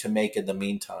continue to make in the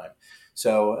meantime?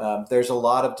 So there's a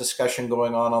lot of discussion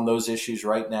going on those issues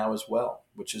right now as well,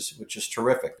 which is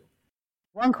terrific.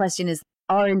 One question is,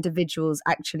 are individuals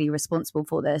actually responsible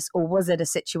for this? Or was it a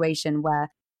situation where,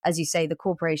 as you say, the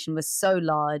corporation was so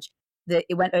large that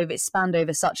it spanned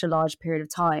over such a large period of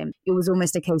time? It was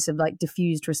almost a case of like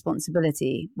diffused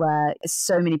responsibility where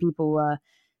so many people were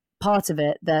part of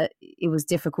it that it was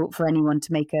difficult for anyone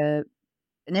to make an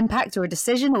impact or a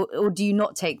decision, or do you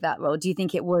not take that role? Do you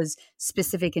think it was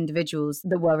specific individuals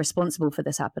that were responsible for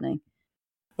this happening?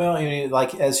 Well,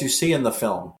 like as you see in the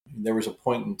film, there was a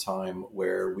point in time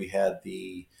where we had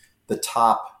the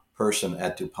top person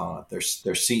at DuPont, their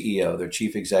CEO, their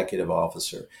chief executive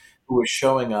officer, who was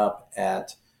showing up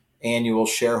at annual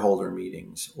shareholder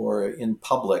meetings or in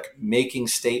public making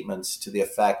statements to the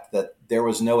effect that there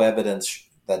was no evidence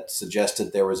that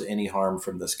suggested there was any harm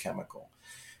from this chemical.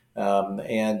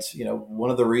 And one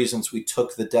of the reasons we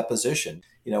took the deposition,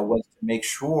 was to make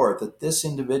sure that this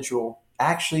individual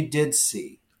actually did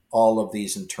see all of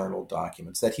these internal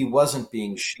documents, that he wasn't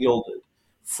being shielded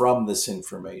from this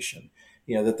information,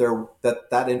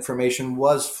 that information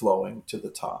was flowing to the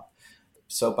top.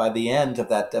 So by the end of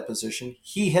that deposition,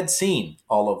 he had seen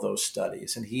all of those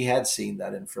studies and he had seen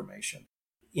that information.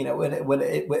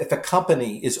 If a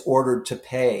company is ordered to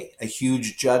pay a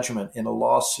huge judgment in a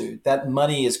lawsuit, that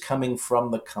money is coming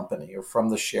from the company or from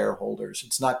the shareholders.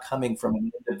 It's not coming from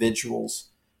an individual's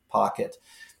pocket.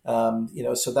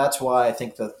 So that's why I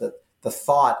think that the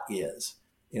thought is,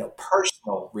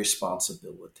 personal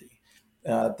responsibility.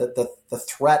 The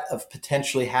threat of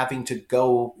potentially having to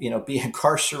go, be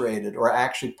incarcerated or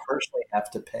actually personally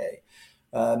have to pay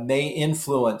may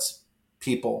influence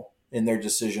people in their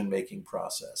decision-making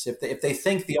process. If they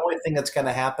think the only thing that's going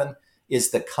to happen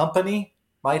is the company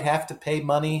might have to pay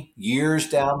money years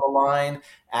down the line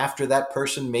after that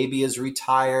person maybe is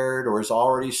retired or has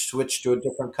already switched to a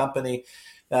different company,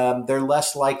 they're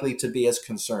less likely to be as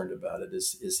concerned about it,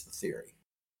 is the theory.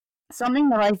 Something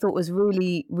that I thought was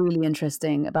really, really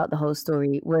interesting about the whole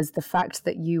story was the fact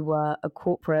that you were a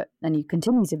corporate, and you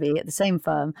continue to be at the same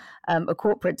firm, a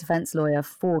corporate defense lawyer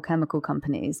for chemical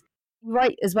companies. You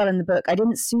write as well in the book, I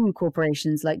didn't sue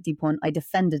corporations like DuPont, I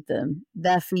defended them.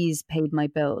 Their fees paid my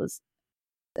bills.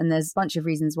 And there's a bunch of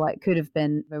reasons why it could have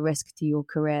been a risk to your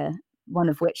career, one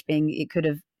of which being it could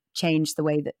have changed the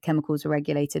way that chemicals were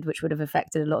regulated, which would have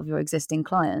affected a lot of your existing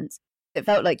clients. It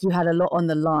felt like you had a lot on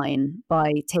the line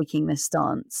by taking this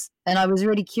stance. And I was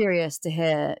really curious to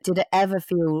hear, did it ever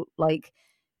feel like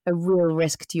a real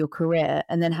risk to your career?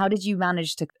 And then how did you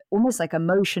manage to almost like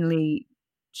emotionally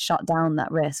shut down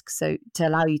that risk so to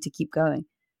allow you to keep going?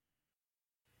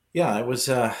 Yeah, it was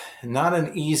not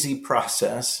an easy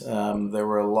process. There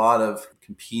were a lot of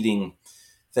competing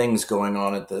things going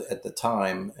on at the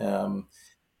time. And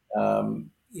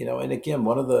again,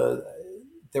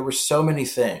 there were so many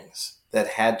things that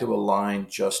had to align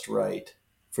just right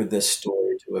for this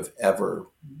story to have ever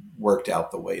worked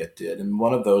out the way it did. And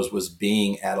one of those was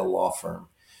being at a law firm.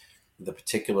 The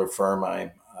particular firm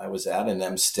I was at and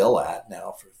am still at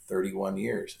now for 31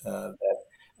 years, that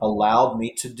allowed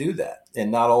me to do that, and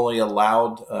not only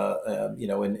allowed,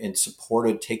 and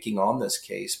supported taking on this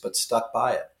case, but stuck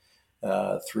by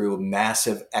it through a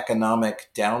massive economic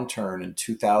downturn in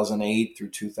 2008 through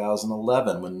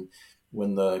 2011,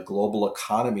 when the global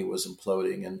economy was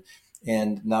imploding,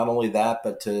 and not only that,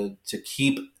 but to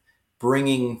keep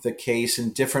bringing the case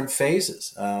in different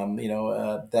phases.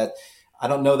 That I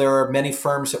don't know there are many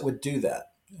firms that would do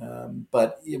that,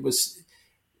 but it was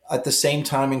at the same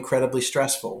time incredibly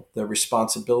stressful. The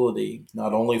responsibility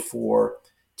not only for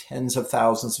tens of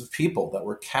thousands of people that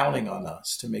were counting on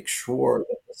us to make sure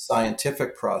that the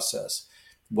scientific process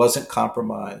wasn't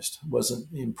compromised, wasn't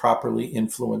improperly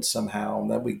influenced somehow, and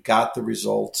that we got the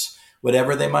results,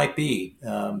 whatever they might be,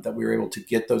 that we were able to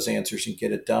get those answers and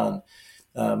get it done.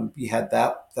 You had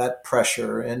that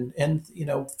pressure, and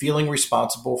feeling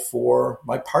responsible for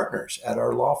my partners at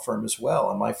our law firm as well,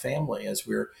 and my family as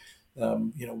we're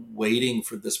waiting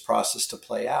for this process to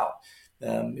play out.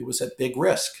 It was at big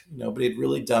risk. Nobody had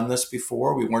really done this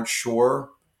before. We weren't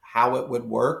sure how it would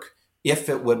work, if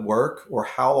it would work, or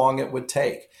how long it would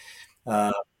take.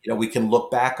 We can look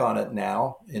back on it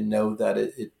now and know that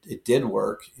it did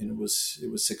work and it was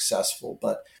successful.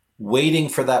 But waiting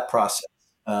for that process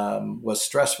was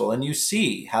stressful, and you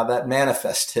see how that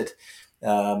manifested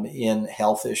in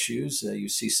health issues. You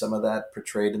see some of that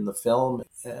portrayed in the film.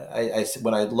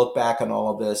 When I look back on all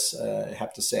of this, I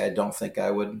have to say I don't think I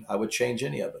would change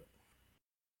any of it.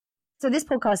 So this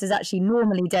podcast is actually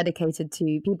normally dedicated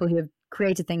to people who have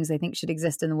created things they think should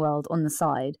exist in the world on the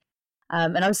side.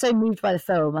 And I was so moved by the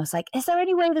film. I was like, is there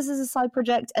any way this is a side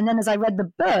project? And then as I read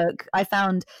the book, I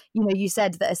found, you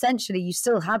said that essentially you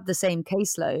still had the same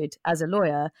caseload as a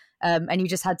lawyer, and you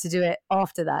just had to do it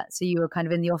after that. So you were kind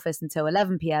of in the office until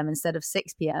 11 p.m. instead of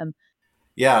 6 p.m.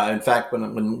 Yeah, in fact,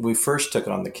 when we first took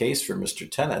on the case for Mr.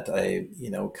 Tennant, I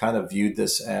kind of viewed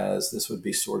this as this would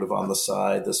be sort of on the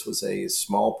side. This was a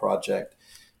small project,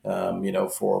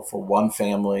 for one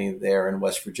family there in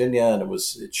West Virginia, and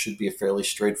it should be a fairly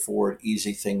straightforward,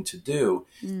 easy thing to do.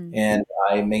 And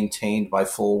I maintained my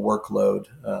full workload,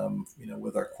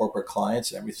 with our corporate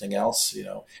clients and everything else,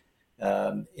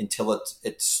 until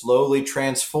it slowly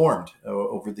transformed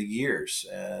over the years,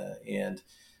 and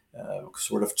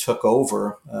sort of took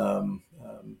over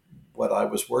what I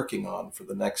was working on for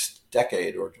the next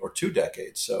decade or 2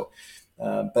 decades. So,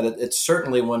 but it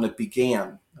certainly, when it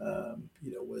began,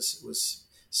 was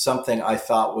something I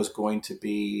thought was going to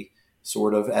be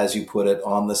sort of, as you put it,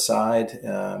 on the side,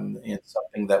 and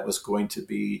something that was going to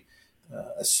be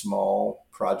a small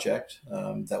project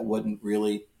that wouldn't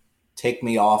really take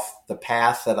me off the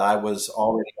path that I was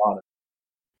already on.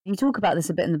 You talk about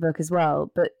this a bit in the book as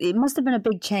well, but it must have been a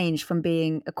big change from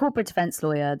being a corporate defense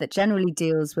lawyer that generally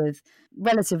deals with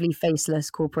relatively faceless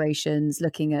corporations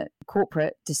looking at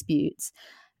corporate disputes.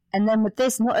 And then with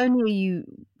this, not only are you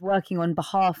working on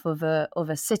behalf of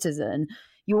a citizen,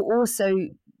 you're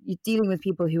dealing with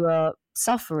people who are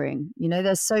suffering.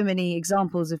 There's so many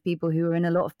examples of people who are in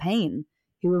a lot of pain,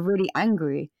 who are really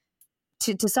angry.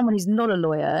 To someone who's not a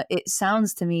lawyer, it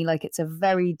sounds to me like it's a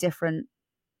very different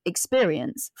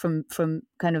experience from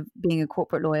kind of being a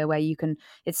corporate lawyer, where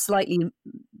it's slightly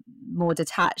more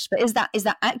detached. But is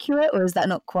that accurate, or is that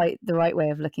not quite the right way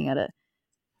of looking at it?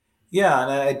 Yeah,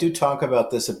 and I do talk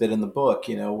about this a bit in the book,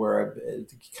 where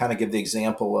I kind of give the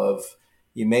example of,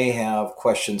 you may have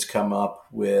questions come up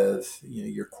with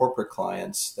your corporate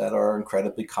clients that are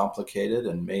incredibly complicated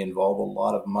and may involve a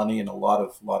lot of money and a lot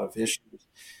of issues.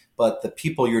 but the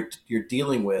people you're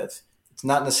dealing with, it's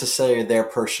not necessarily their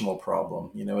personal problem.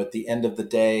 At the end of the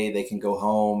day, they can go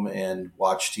home and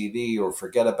watch TV or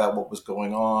forget about what was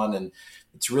going on, and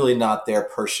it's really not their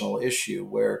personal issue.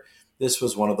 Where this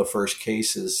was one of the first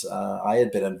cases I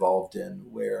had been involved in,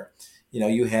 where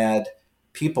you had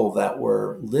people that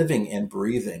were living and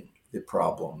breathing the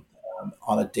problem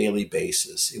on a daily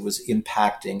basis. It was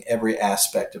impacting every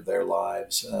aspect of their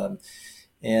lives.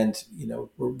 And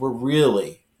we're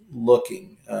really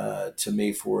looking to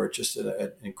me for just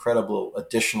an incredible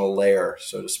additional layer,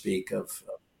 so to speak, of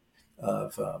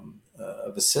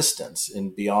assistance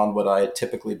and beyond what I had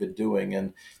typically been doing,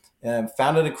 and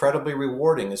found it incredibly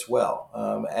rewarding as well.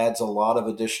 Adds a lot of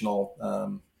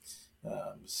additional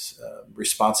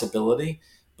responsibility,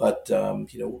 but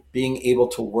being able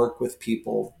to work with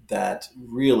people that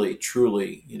really,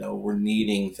 truly, were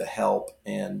needing the help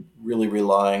and really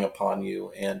relying upon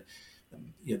you, and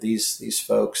these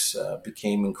folks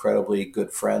became incredibly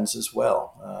good friends as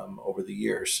well over the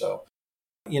years. So,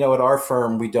 at our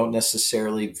firm, we don't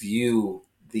necessarily view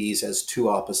these as two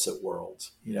opposite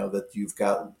worlds. That you've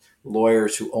got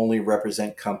lawyers who only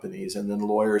represent companies, and then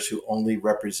lawyers who only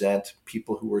represent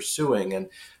people who are suing. And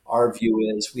our view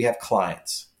is we have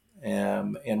clients.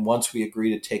 And once we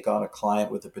agree to take on a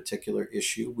client with a particular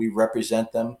issue, we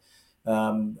represent them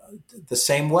the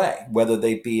same way, whether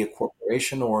they be a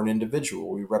corporation or an individual.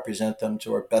 We represent them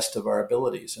to our best of our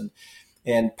abilities.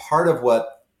 And part of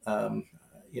what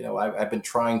I've been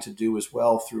trying to do as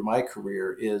well through my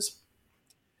career is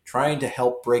trying to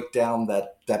help break down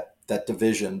that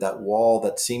division, that wall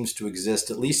that seems to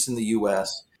exist, at least in the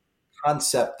U.S.,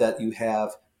 concept that you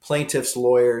have plaintiffs'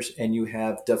 lawyers and you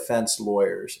have defense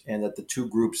lawyers, and that the two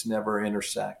groups never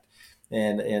intersect.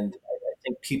 And I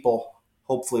think people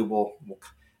hopefully will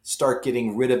start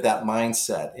getting rid of that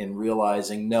mindset and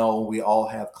realizing, no, we all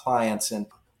have clients, and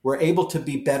we're able to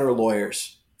be better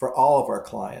lawyers for all of our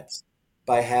clients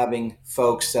by having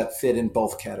folks that fit in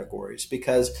both categories.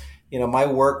 Because my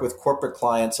work with corporate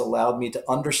clients allowed me to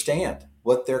understand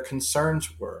what their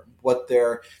concerns were, what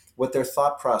their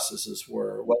thought processes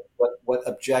were, what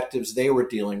objectives they were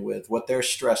dealing with, what their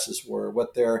stresses were,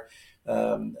 what their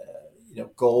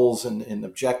goals and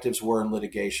objectives were in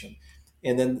litigation.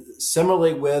 And then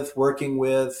similarly with working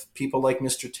with people like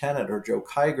Mr. Tennant or Joe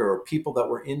Kiger, or people that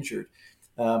were injured,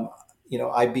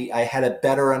 I had a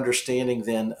better understanding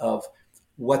then of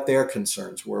what their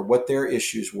concerns were, what their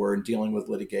issues were in dealing with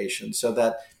litigation, so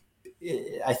that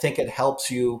I think it helps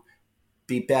you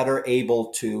be better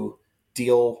able to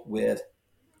deal with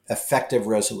effective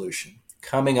resolution,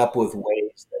 coming up with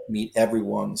ways that meet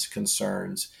everyone's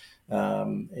concerns.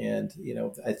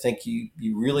 I think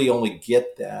you really only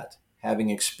get that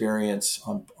having experience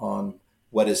on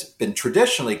what has been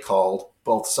traditionally called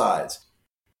both sides.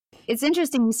 It's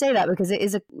interesting you say that, because it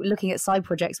is looking at side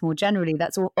projects more generally.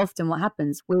 That's often what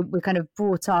happens. We're kind of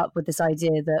brought up with this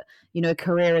idea that, a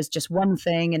career is just one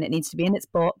thing and it needs to be in its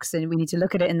box, and we need to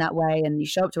look at it in that way, and you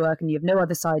show up to work and you have no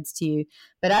other sides to you.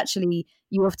 But actually,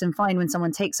 you often find when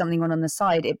someone takes something on the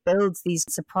side, it builds these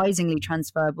surprisingly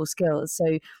transferable skills.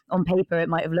 So on paper, it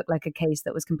might have looked like a case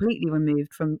that was completely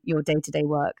removed from your day-to-day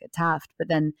work at Taft, but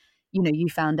then, you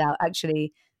found out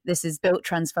actually this is built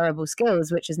transferable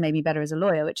skills, which has made me better as a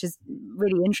lawyer, which is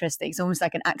really interesting. It's almost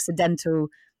like an accidental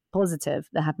positive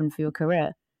that happened for your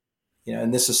career.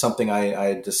 And this is something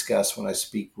I discuss when I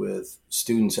speak with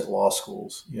students at law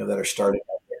schools, that are starting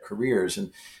out their careers,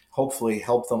 and hopefully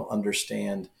help them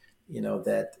understand,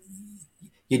 that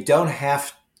you don't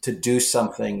have to do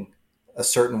something a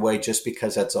certain way just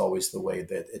because that's always the way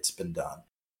that it's been done.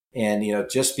 And,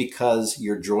 just because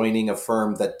you're joining a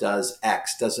firm that does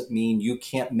X doesn't mean you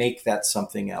can't make that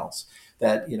something else.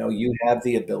 That, you have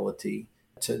the ability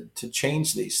to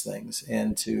change these things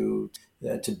and to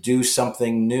do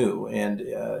something new. And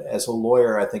as a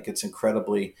lawyer, I think it's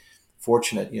incredibly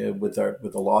fortunate, with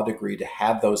a law degree, to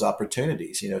have those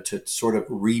opportunities, to sort of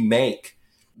remake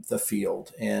the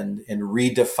field and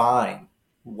redefine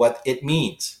what it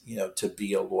means, to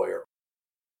be a lawyer.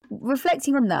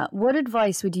 Reflecting on that, what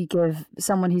advice would you give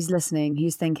someone who's listening,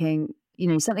 who's thinking,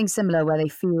 something similar, where they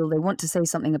feel they want to say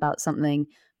something about something,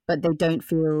 but they don't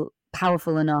feel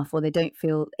powerful enough, or they don't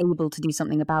feel able to do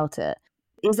something about it?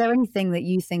 Is there anything that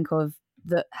you think of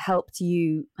that helped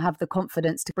you have the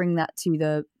confidence to bring that to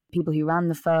the people who ran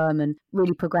the firm and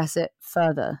really progress it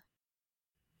further?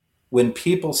 When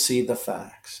people see the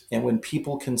facts and when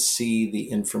people can see the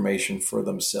information for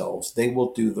themselves, they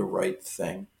will do the right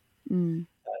thing. Mm.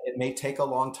 It may take a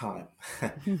long time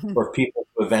for people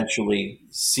to eventually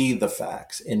see the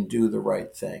facts and do the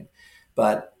right thing.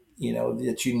 But,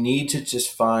 that you need to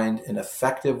just find an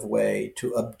effective way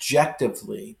to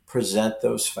objectively present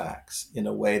those facts in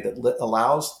a way that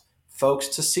allows folks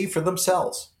to see for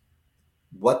themselves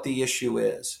what the issue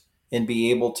is and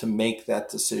be able to make that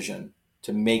decision,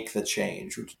 to make the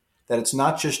change. That it's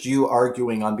not just you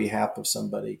arguing on behalf of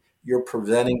somebody, you're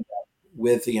presenting them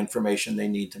with the information they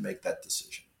need to make that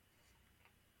decision.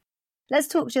 Let's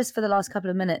talk just for the last couple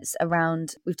of minutes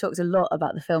around, we've talked a lot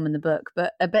about the film and the book,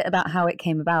 but a bit about how it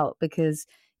came about, because,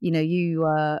 you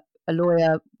are a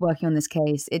lawyer working on this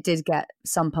case. It did get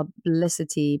some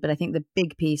publicity, but I think the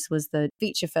big piece was the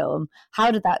feature film.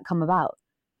 How did that come about?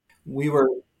 We were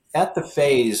at the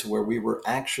phase where we were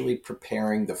actually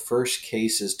preparing the first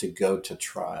cases to go to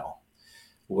trial,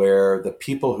 where the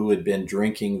people who had been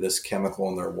drinking this chemical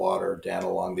in their water down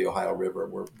along the Ohio River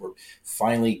were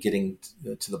finally getting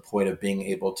to the point of being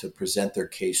able to present their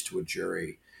case to a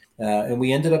jury. And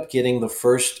we ended up getting the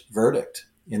first verdict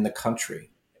in the country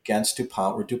against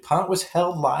DuPont, where DuPont was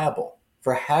held liable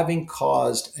for having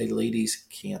caused a lady's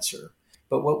cancer.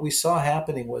 But what we saw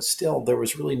happening was still there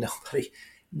was really nobody.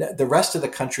 The rest of the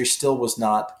country still was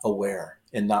not aware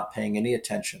and not paying any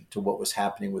attention to what was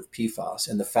happening with PFAS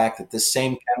and the fact that this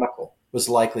same chemical was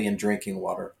likely in drinking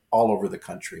water all over the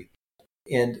country.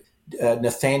 And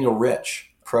Nathaniel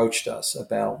Rich approached us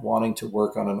about wanting to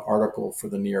work on an article for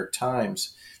the New York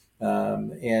Times.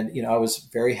 And I was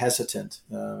very hesitant,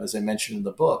 as I mentioned in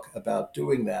the book, about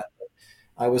doing that.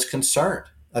 I was concerned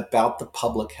about the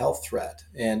public health threat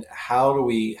and how do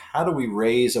we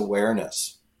raise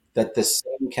awareness that this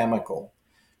same chemical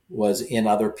was in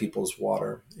other people's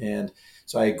water. And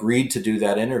so I agreed to do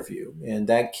that interview, and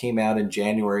that came out in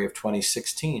January of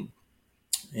 2016.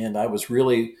 And I was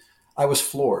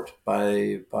floored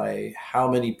by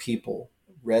how many people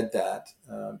read that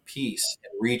piece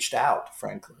and reached out,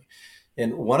 frankly.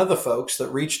 And one of the folks that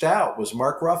reached out was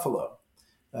Mark Ruffalo.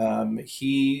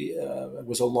 He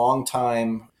was a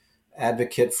longtime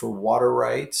advocate for water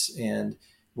rights, and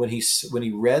when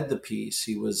he read the piece,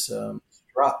 he was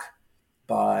struck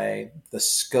by the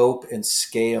scope and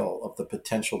scale of the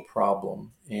potential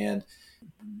problem, and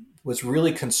was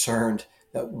really concerned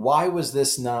that why was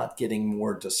this not getting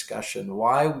more discussion?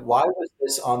 Why was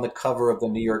this on the cover of the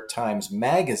New York Times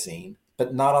Magazine,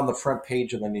 but not on the front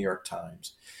page of the New York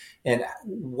Times? And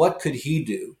what could he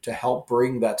do to help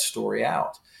bring that story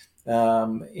out?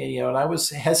 And I was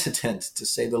hesitant, to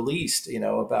say the least,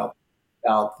 about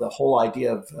the whole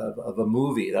idea of a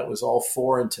movie. That was all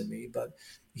foreign to me. But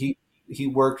he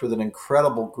worked with an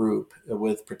incredible group,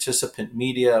 with Participant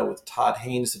Media, with Todd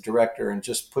Haynes, the director, and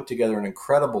just put together an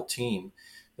incredible team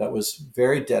that was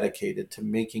very dedicated to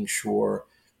making sure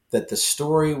that the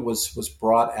story was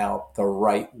brought out the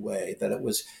right way, that it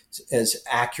was as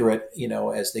accurate,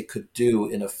 as they could do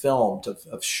in a film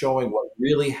of showing what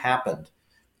really happened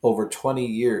over 20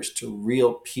 years to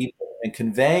real people and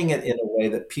conveying it in a way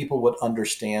that people would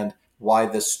understand why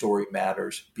this story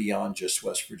matters beyond just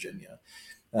West Virginia.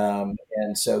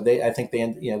 And so I think they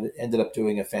ended up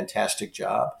doing a fantastic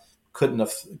job. Couldn't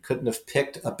have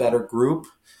picked a better group,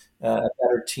 a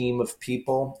better team of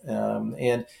people.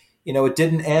 And it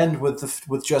didn't end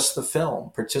with just the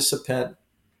film. Participant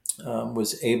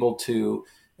was able to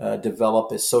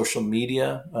develop a social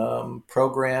media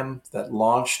program that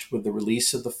launched with the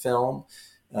release of the film,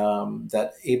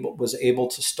 was able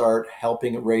to start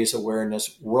helping raise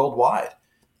awareness worldwide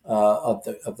of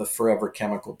the forever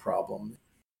chemical problem.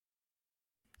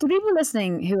 To people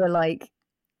listening who are like,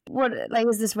 what,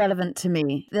 is this relevant to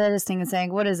me? They're listening and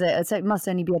saying, what is it? It must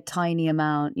only be a tiny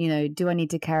amount. Do I need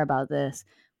to care about this?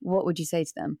 What would you say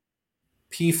to them?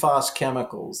 PFAS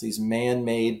chemicals, these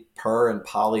man-made per and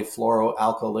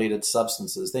polyfluoroalkylated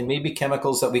substances, they may be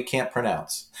chemicals that we can't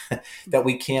pronounce, that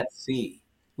we can't see,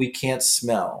 we can't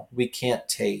smell, we can't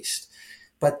taste,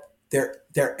 but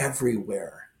they're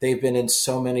everywhere. They've been in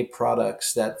so many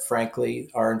products that,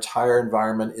 frankly, our entire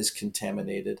environment is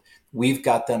contaminated. We've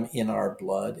got them in our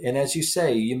blood. And as you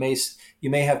say, you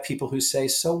may have people who say,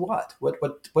 so what?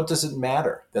 What does it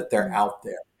matter that they're out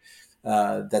there,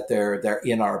 that they're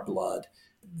in our blood?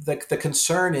 The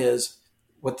concern is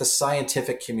what the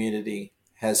scientific community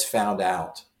has found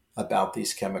out about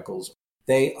these chemicals.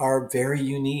 They are very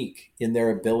unique in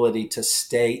their ability to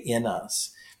stay in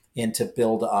us and to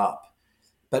build up.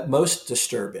 But most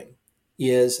disturbing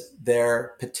is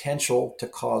their potential to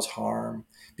cause harm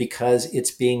because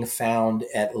it's being found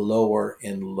at lower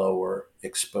and lower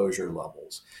exposure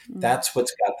levels. That's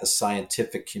what's got the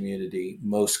scientific community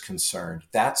most concerned.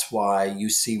 That's why you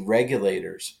see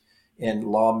regulators and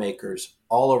lawmakers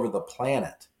all over the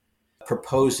planet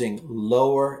proposing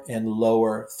lower and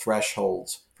lower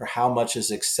thresholds for how much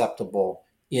is acceptable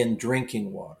in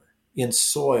drinking water, in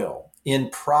soil, in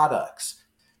products.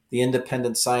 The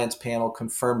independent science panel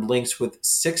confirmed links with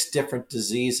 6 different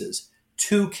diseases,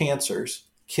 2 cancers,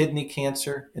 kidney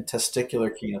cancer and testicular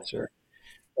cancer,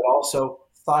 but also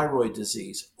thyroid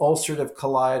disease, ulcerative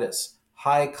colitis,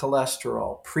 high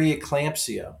cholesterol,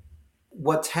 preeclampsia.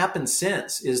 What's happened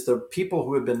since is the people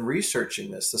who have been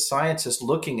researching this, the scientists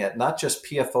looking at not just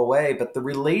PFOA, but the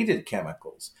related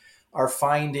chemicals, are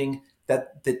finding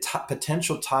that the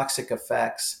potential toxic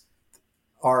effects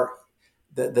are,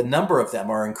 the number of them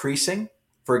are increasing.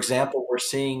 For example, we're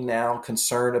seeing now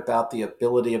concern about the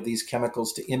ability of these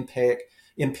chemicals to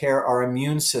impair our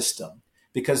immune system,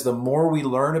 because the more we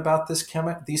learn about these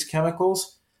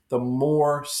chemicals, the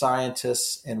more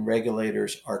scientists and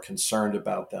regulators are concerned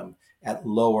about them at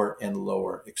lower and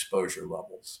lower exposure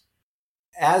levels.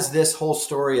 As this whole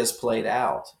story has played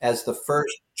out, as the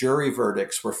first jury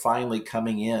verdicts were finally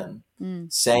coming in,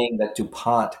 saying that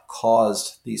DuPont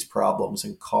caused these problems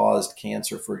and caused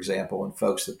cancer, for example, in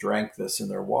folks that drank this in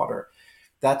their water,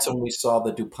 that's when we saw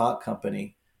the DuPont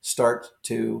company start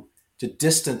to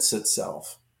distance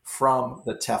itself from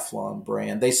the Teflon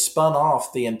brand. They spun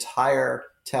off the entire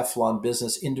Teflon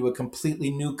business into a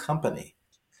completely new company.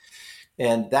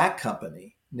 And that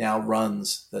company now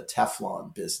runs the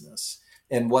Teflon business.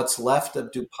 And what's left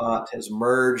of DuPont has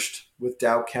merged with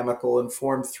Dow Chemical and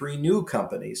formed 3 new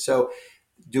companies. So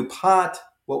DuPont,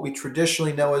 what we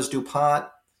traditionally know as DuPont,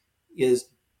 is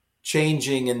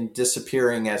changing and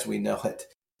disappearing as we know it.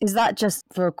 Is that just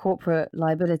for a corporate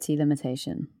liability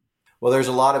limitation? Well, there's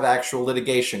a lot of actual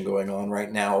litigation going on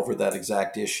right now over that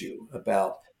exact issue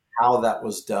about how that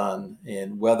was done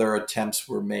and whether attempts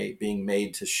were being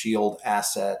made to shield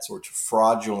assets or to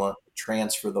fraudulently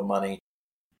transfer the money.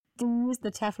 Do you use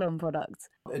the Teflon products?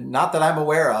 Not that I'm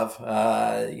aware of,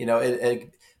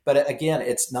 but again,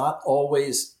 it's not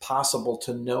always possible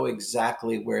to know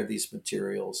exactly where these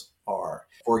materials are.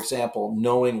 For example,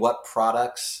 knowing what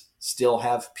products still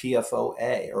have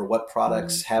PFOA or what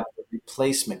products have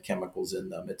replacement chemicals in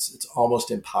them. It's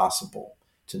almost impossible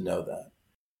to know that.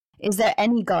 Is there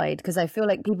any guide? Because I feel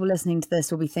like people listening to this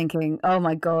will be thinking, oh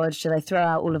my God, should I throw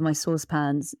out all of my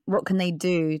saucepans? What can they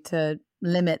do to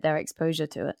limit their exposure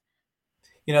to it?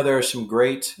 There are some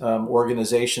great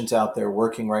organizations out there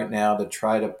working right now to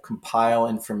try to compile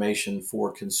information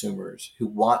for consumers who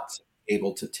want to be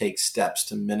able to take steps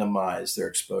to minimize their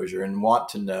exposure and want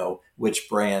to know which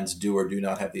brands do or do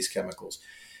not have these chemicals.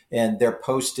 And they're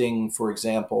posting, for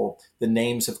example, the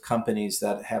names of companies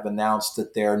that have announced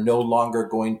that they're no longer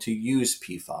going to use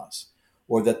PFAS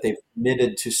or that they've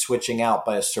committed to switching out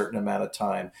by a certain amount of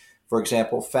time. For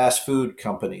example, fast food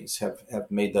companies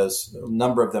have made those, a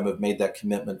number of them have made that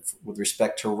commitment with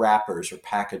respect to wrappers or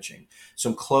packaging.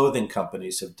 Some clothing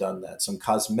companies have done that, some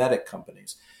cosmetic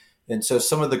companies. And so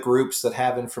some of the groups that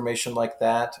have information like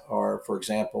that are, for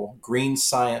example, Green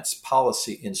Science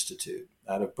Policy Institute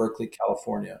out of Berkeley,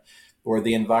 California, or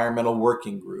the Environmental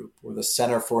Working Group, or the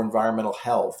Center for Environmental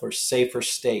Health, or Safer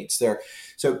States.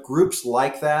 So groups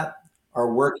like that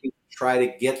are working to try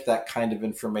to get that kind of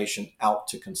information out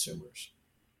to consumers.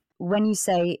 When you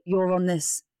say you're on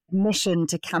this mission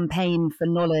to campaign for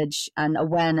knowledge and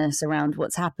awareness around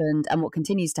what's happened and what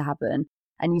continues to happen,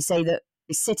 and you say that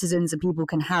citizens and people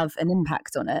can have an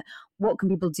impact on it, what can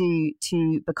people do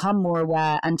to become more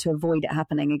aware and to avoid it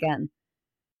happening again?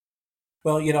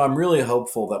 Well, I'm really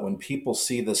hopeful that when people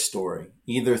see this story,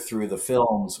 either through the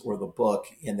films or the book,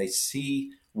 and they see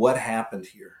what happened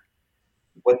here,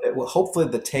 hopefully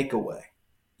the takeaway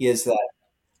is that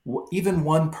even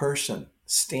one person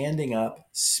standing up,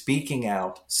 speaking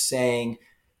out, saying,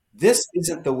 this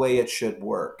isn't the way it should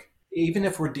work. Even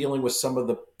if we're dealing with some of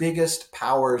the biggest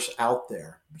powers out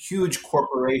there, huge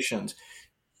corporations,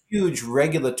 huge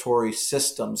regulatory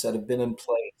systems that have been in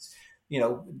place,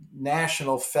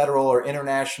 national, federal, or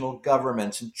international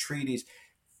governments and treaties,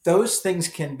 those things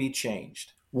can be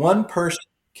changed. One person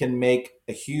can make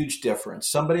a huge difference.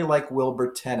 Somebody like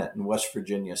Wilbur Tennant in West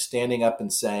Virginia standing up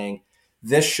and saying,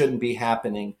 this shouldn't be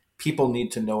happening. People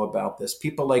need to know about this.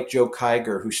 People like Joe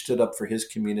Kiger, who stood up for his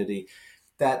community,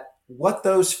 that what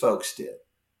those folks did,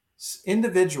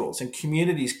 individuals and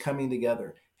communities coming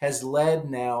together, has led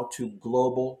now to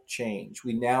global change.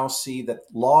 We now see that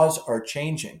laws are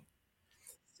changing.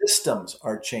 Systems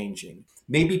are changing.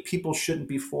 Maybe people shouldn't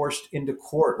be forced into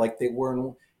court like they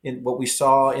were in what we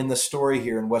saw in the story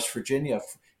here in West Virginia,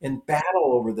 in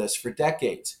battle over this for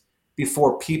decades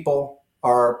before people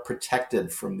are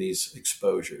protected from these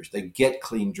exposures. They get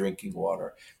clean drinking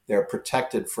water. They're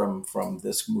protected from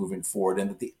this moving forward,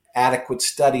 and that the adequate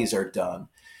studies are done.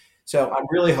 So I'm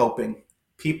really hoping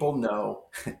people know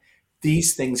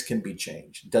these things can be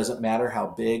changed. It doesn't matter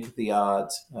how big the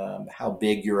odds, how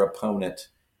big your opponent,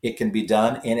 it can be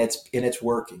done, and it's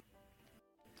working.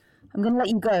 I'm going to let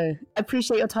you go. I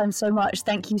appreciate your time so much.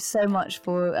 Thank you so much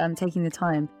for taking the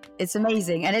time. It's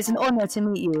amazing, and it's an honor to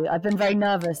meet you. I've been very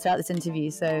nervous throughout this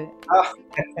interview, so...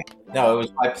 No, it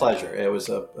was my pleasure. It was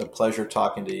a pleasure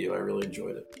talking to you. I really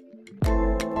enjoyed it.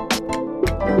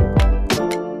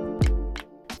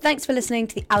 Thanks for listening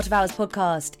to the Out of Hours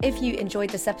podcast. If you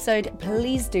enjoyed this episode,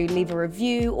 please do leave a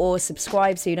review or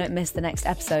subscribe so you don't miss the next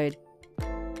episode.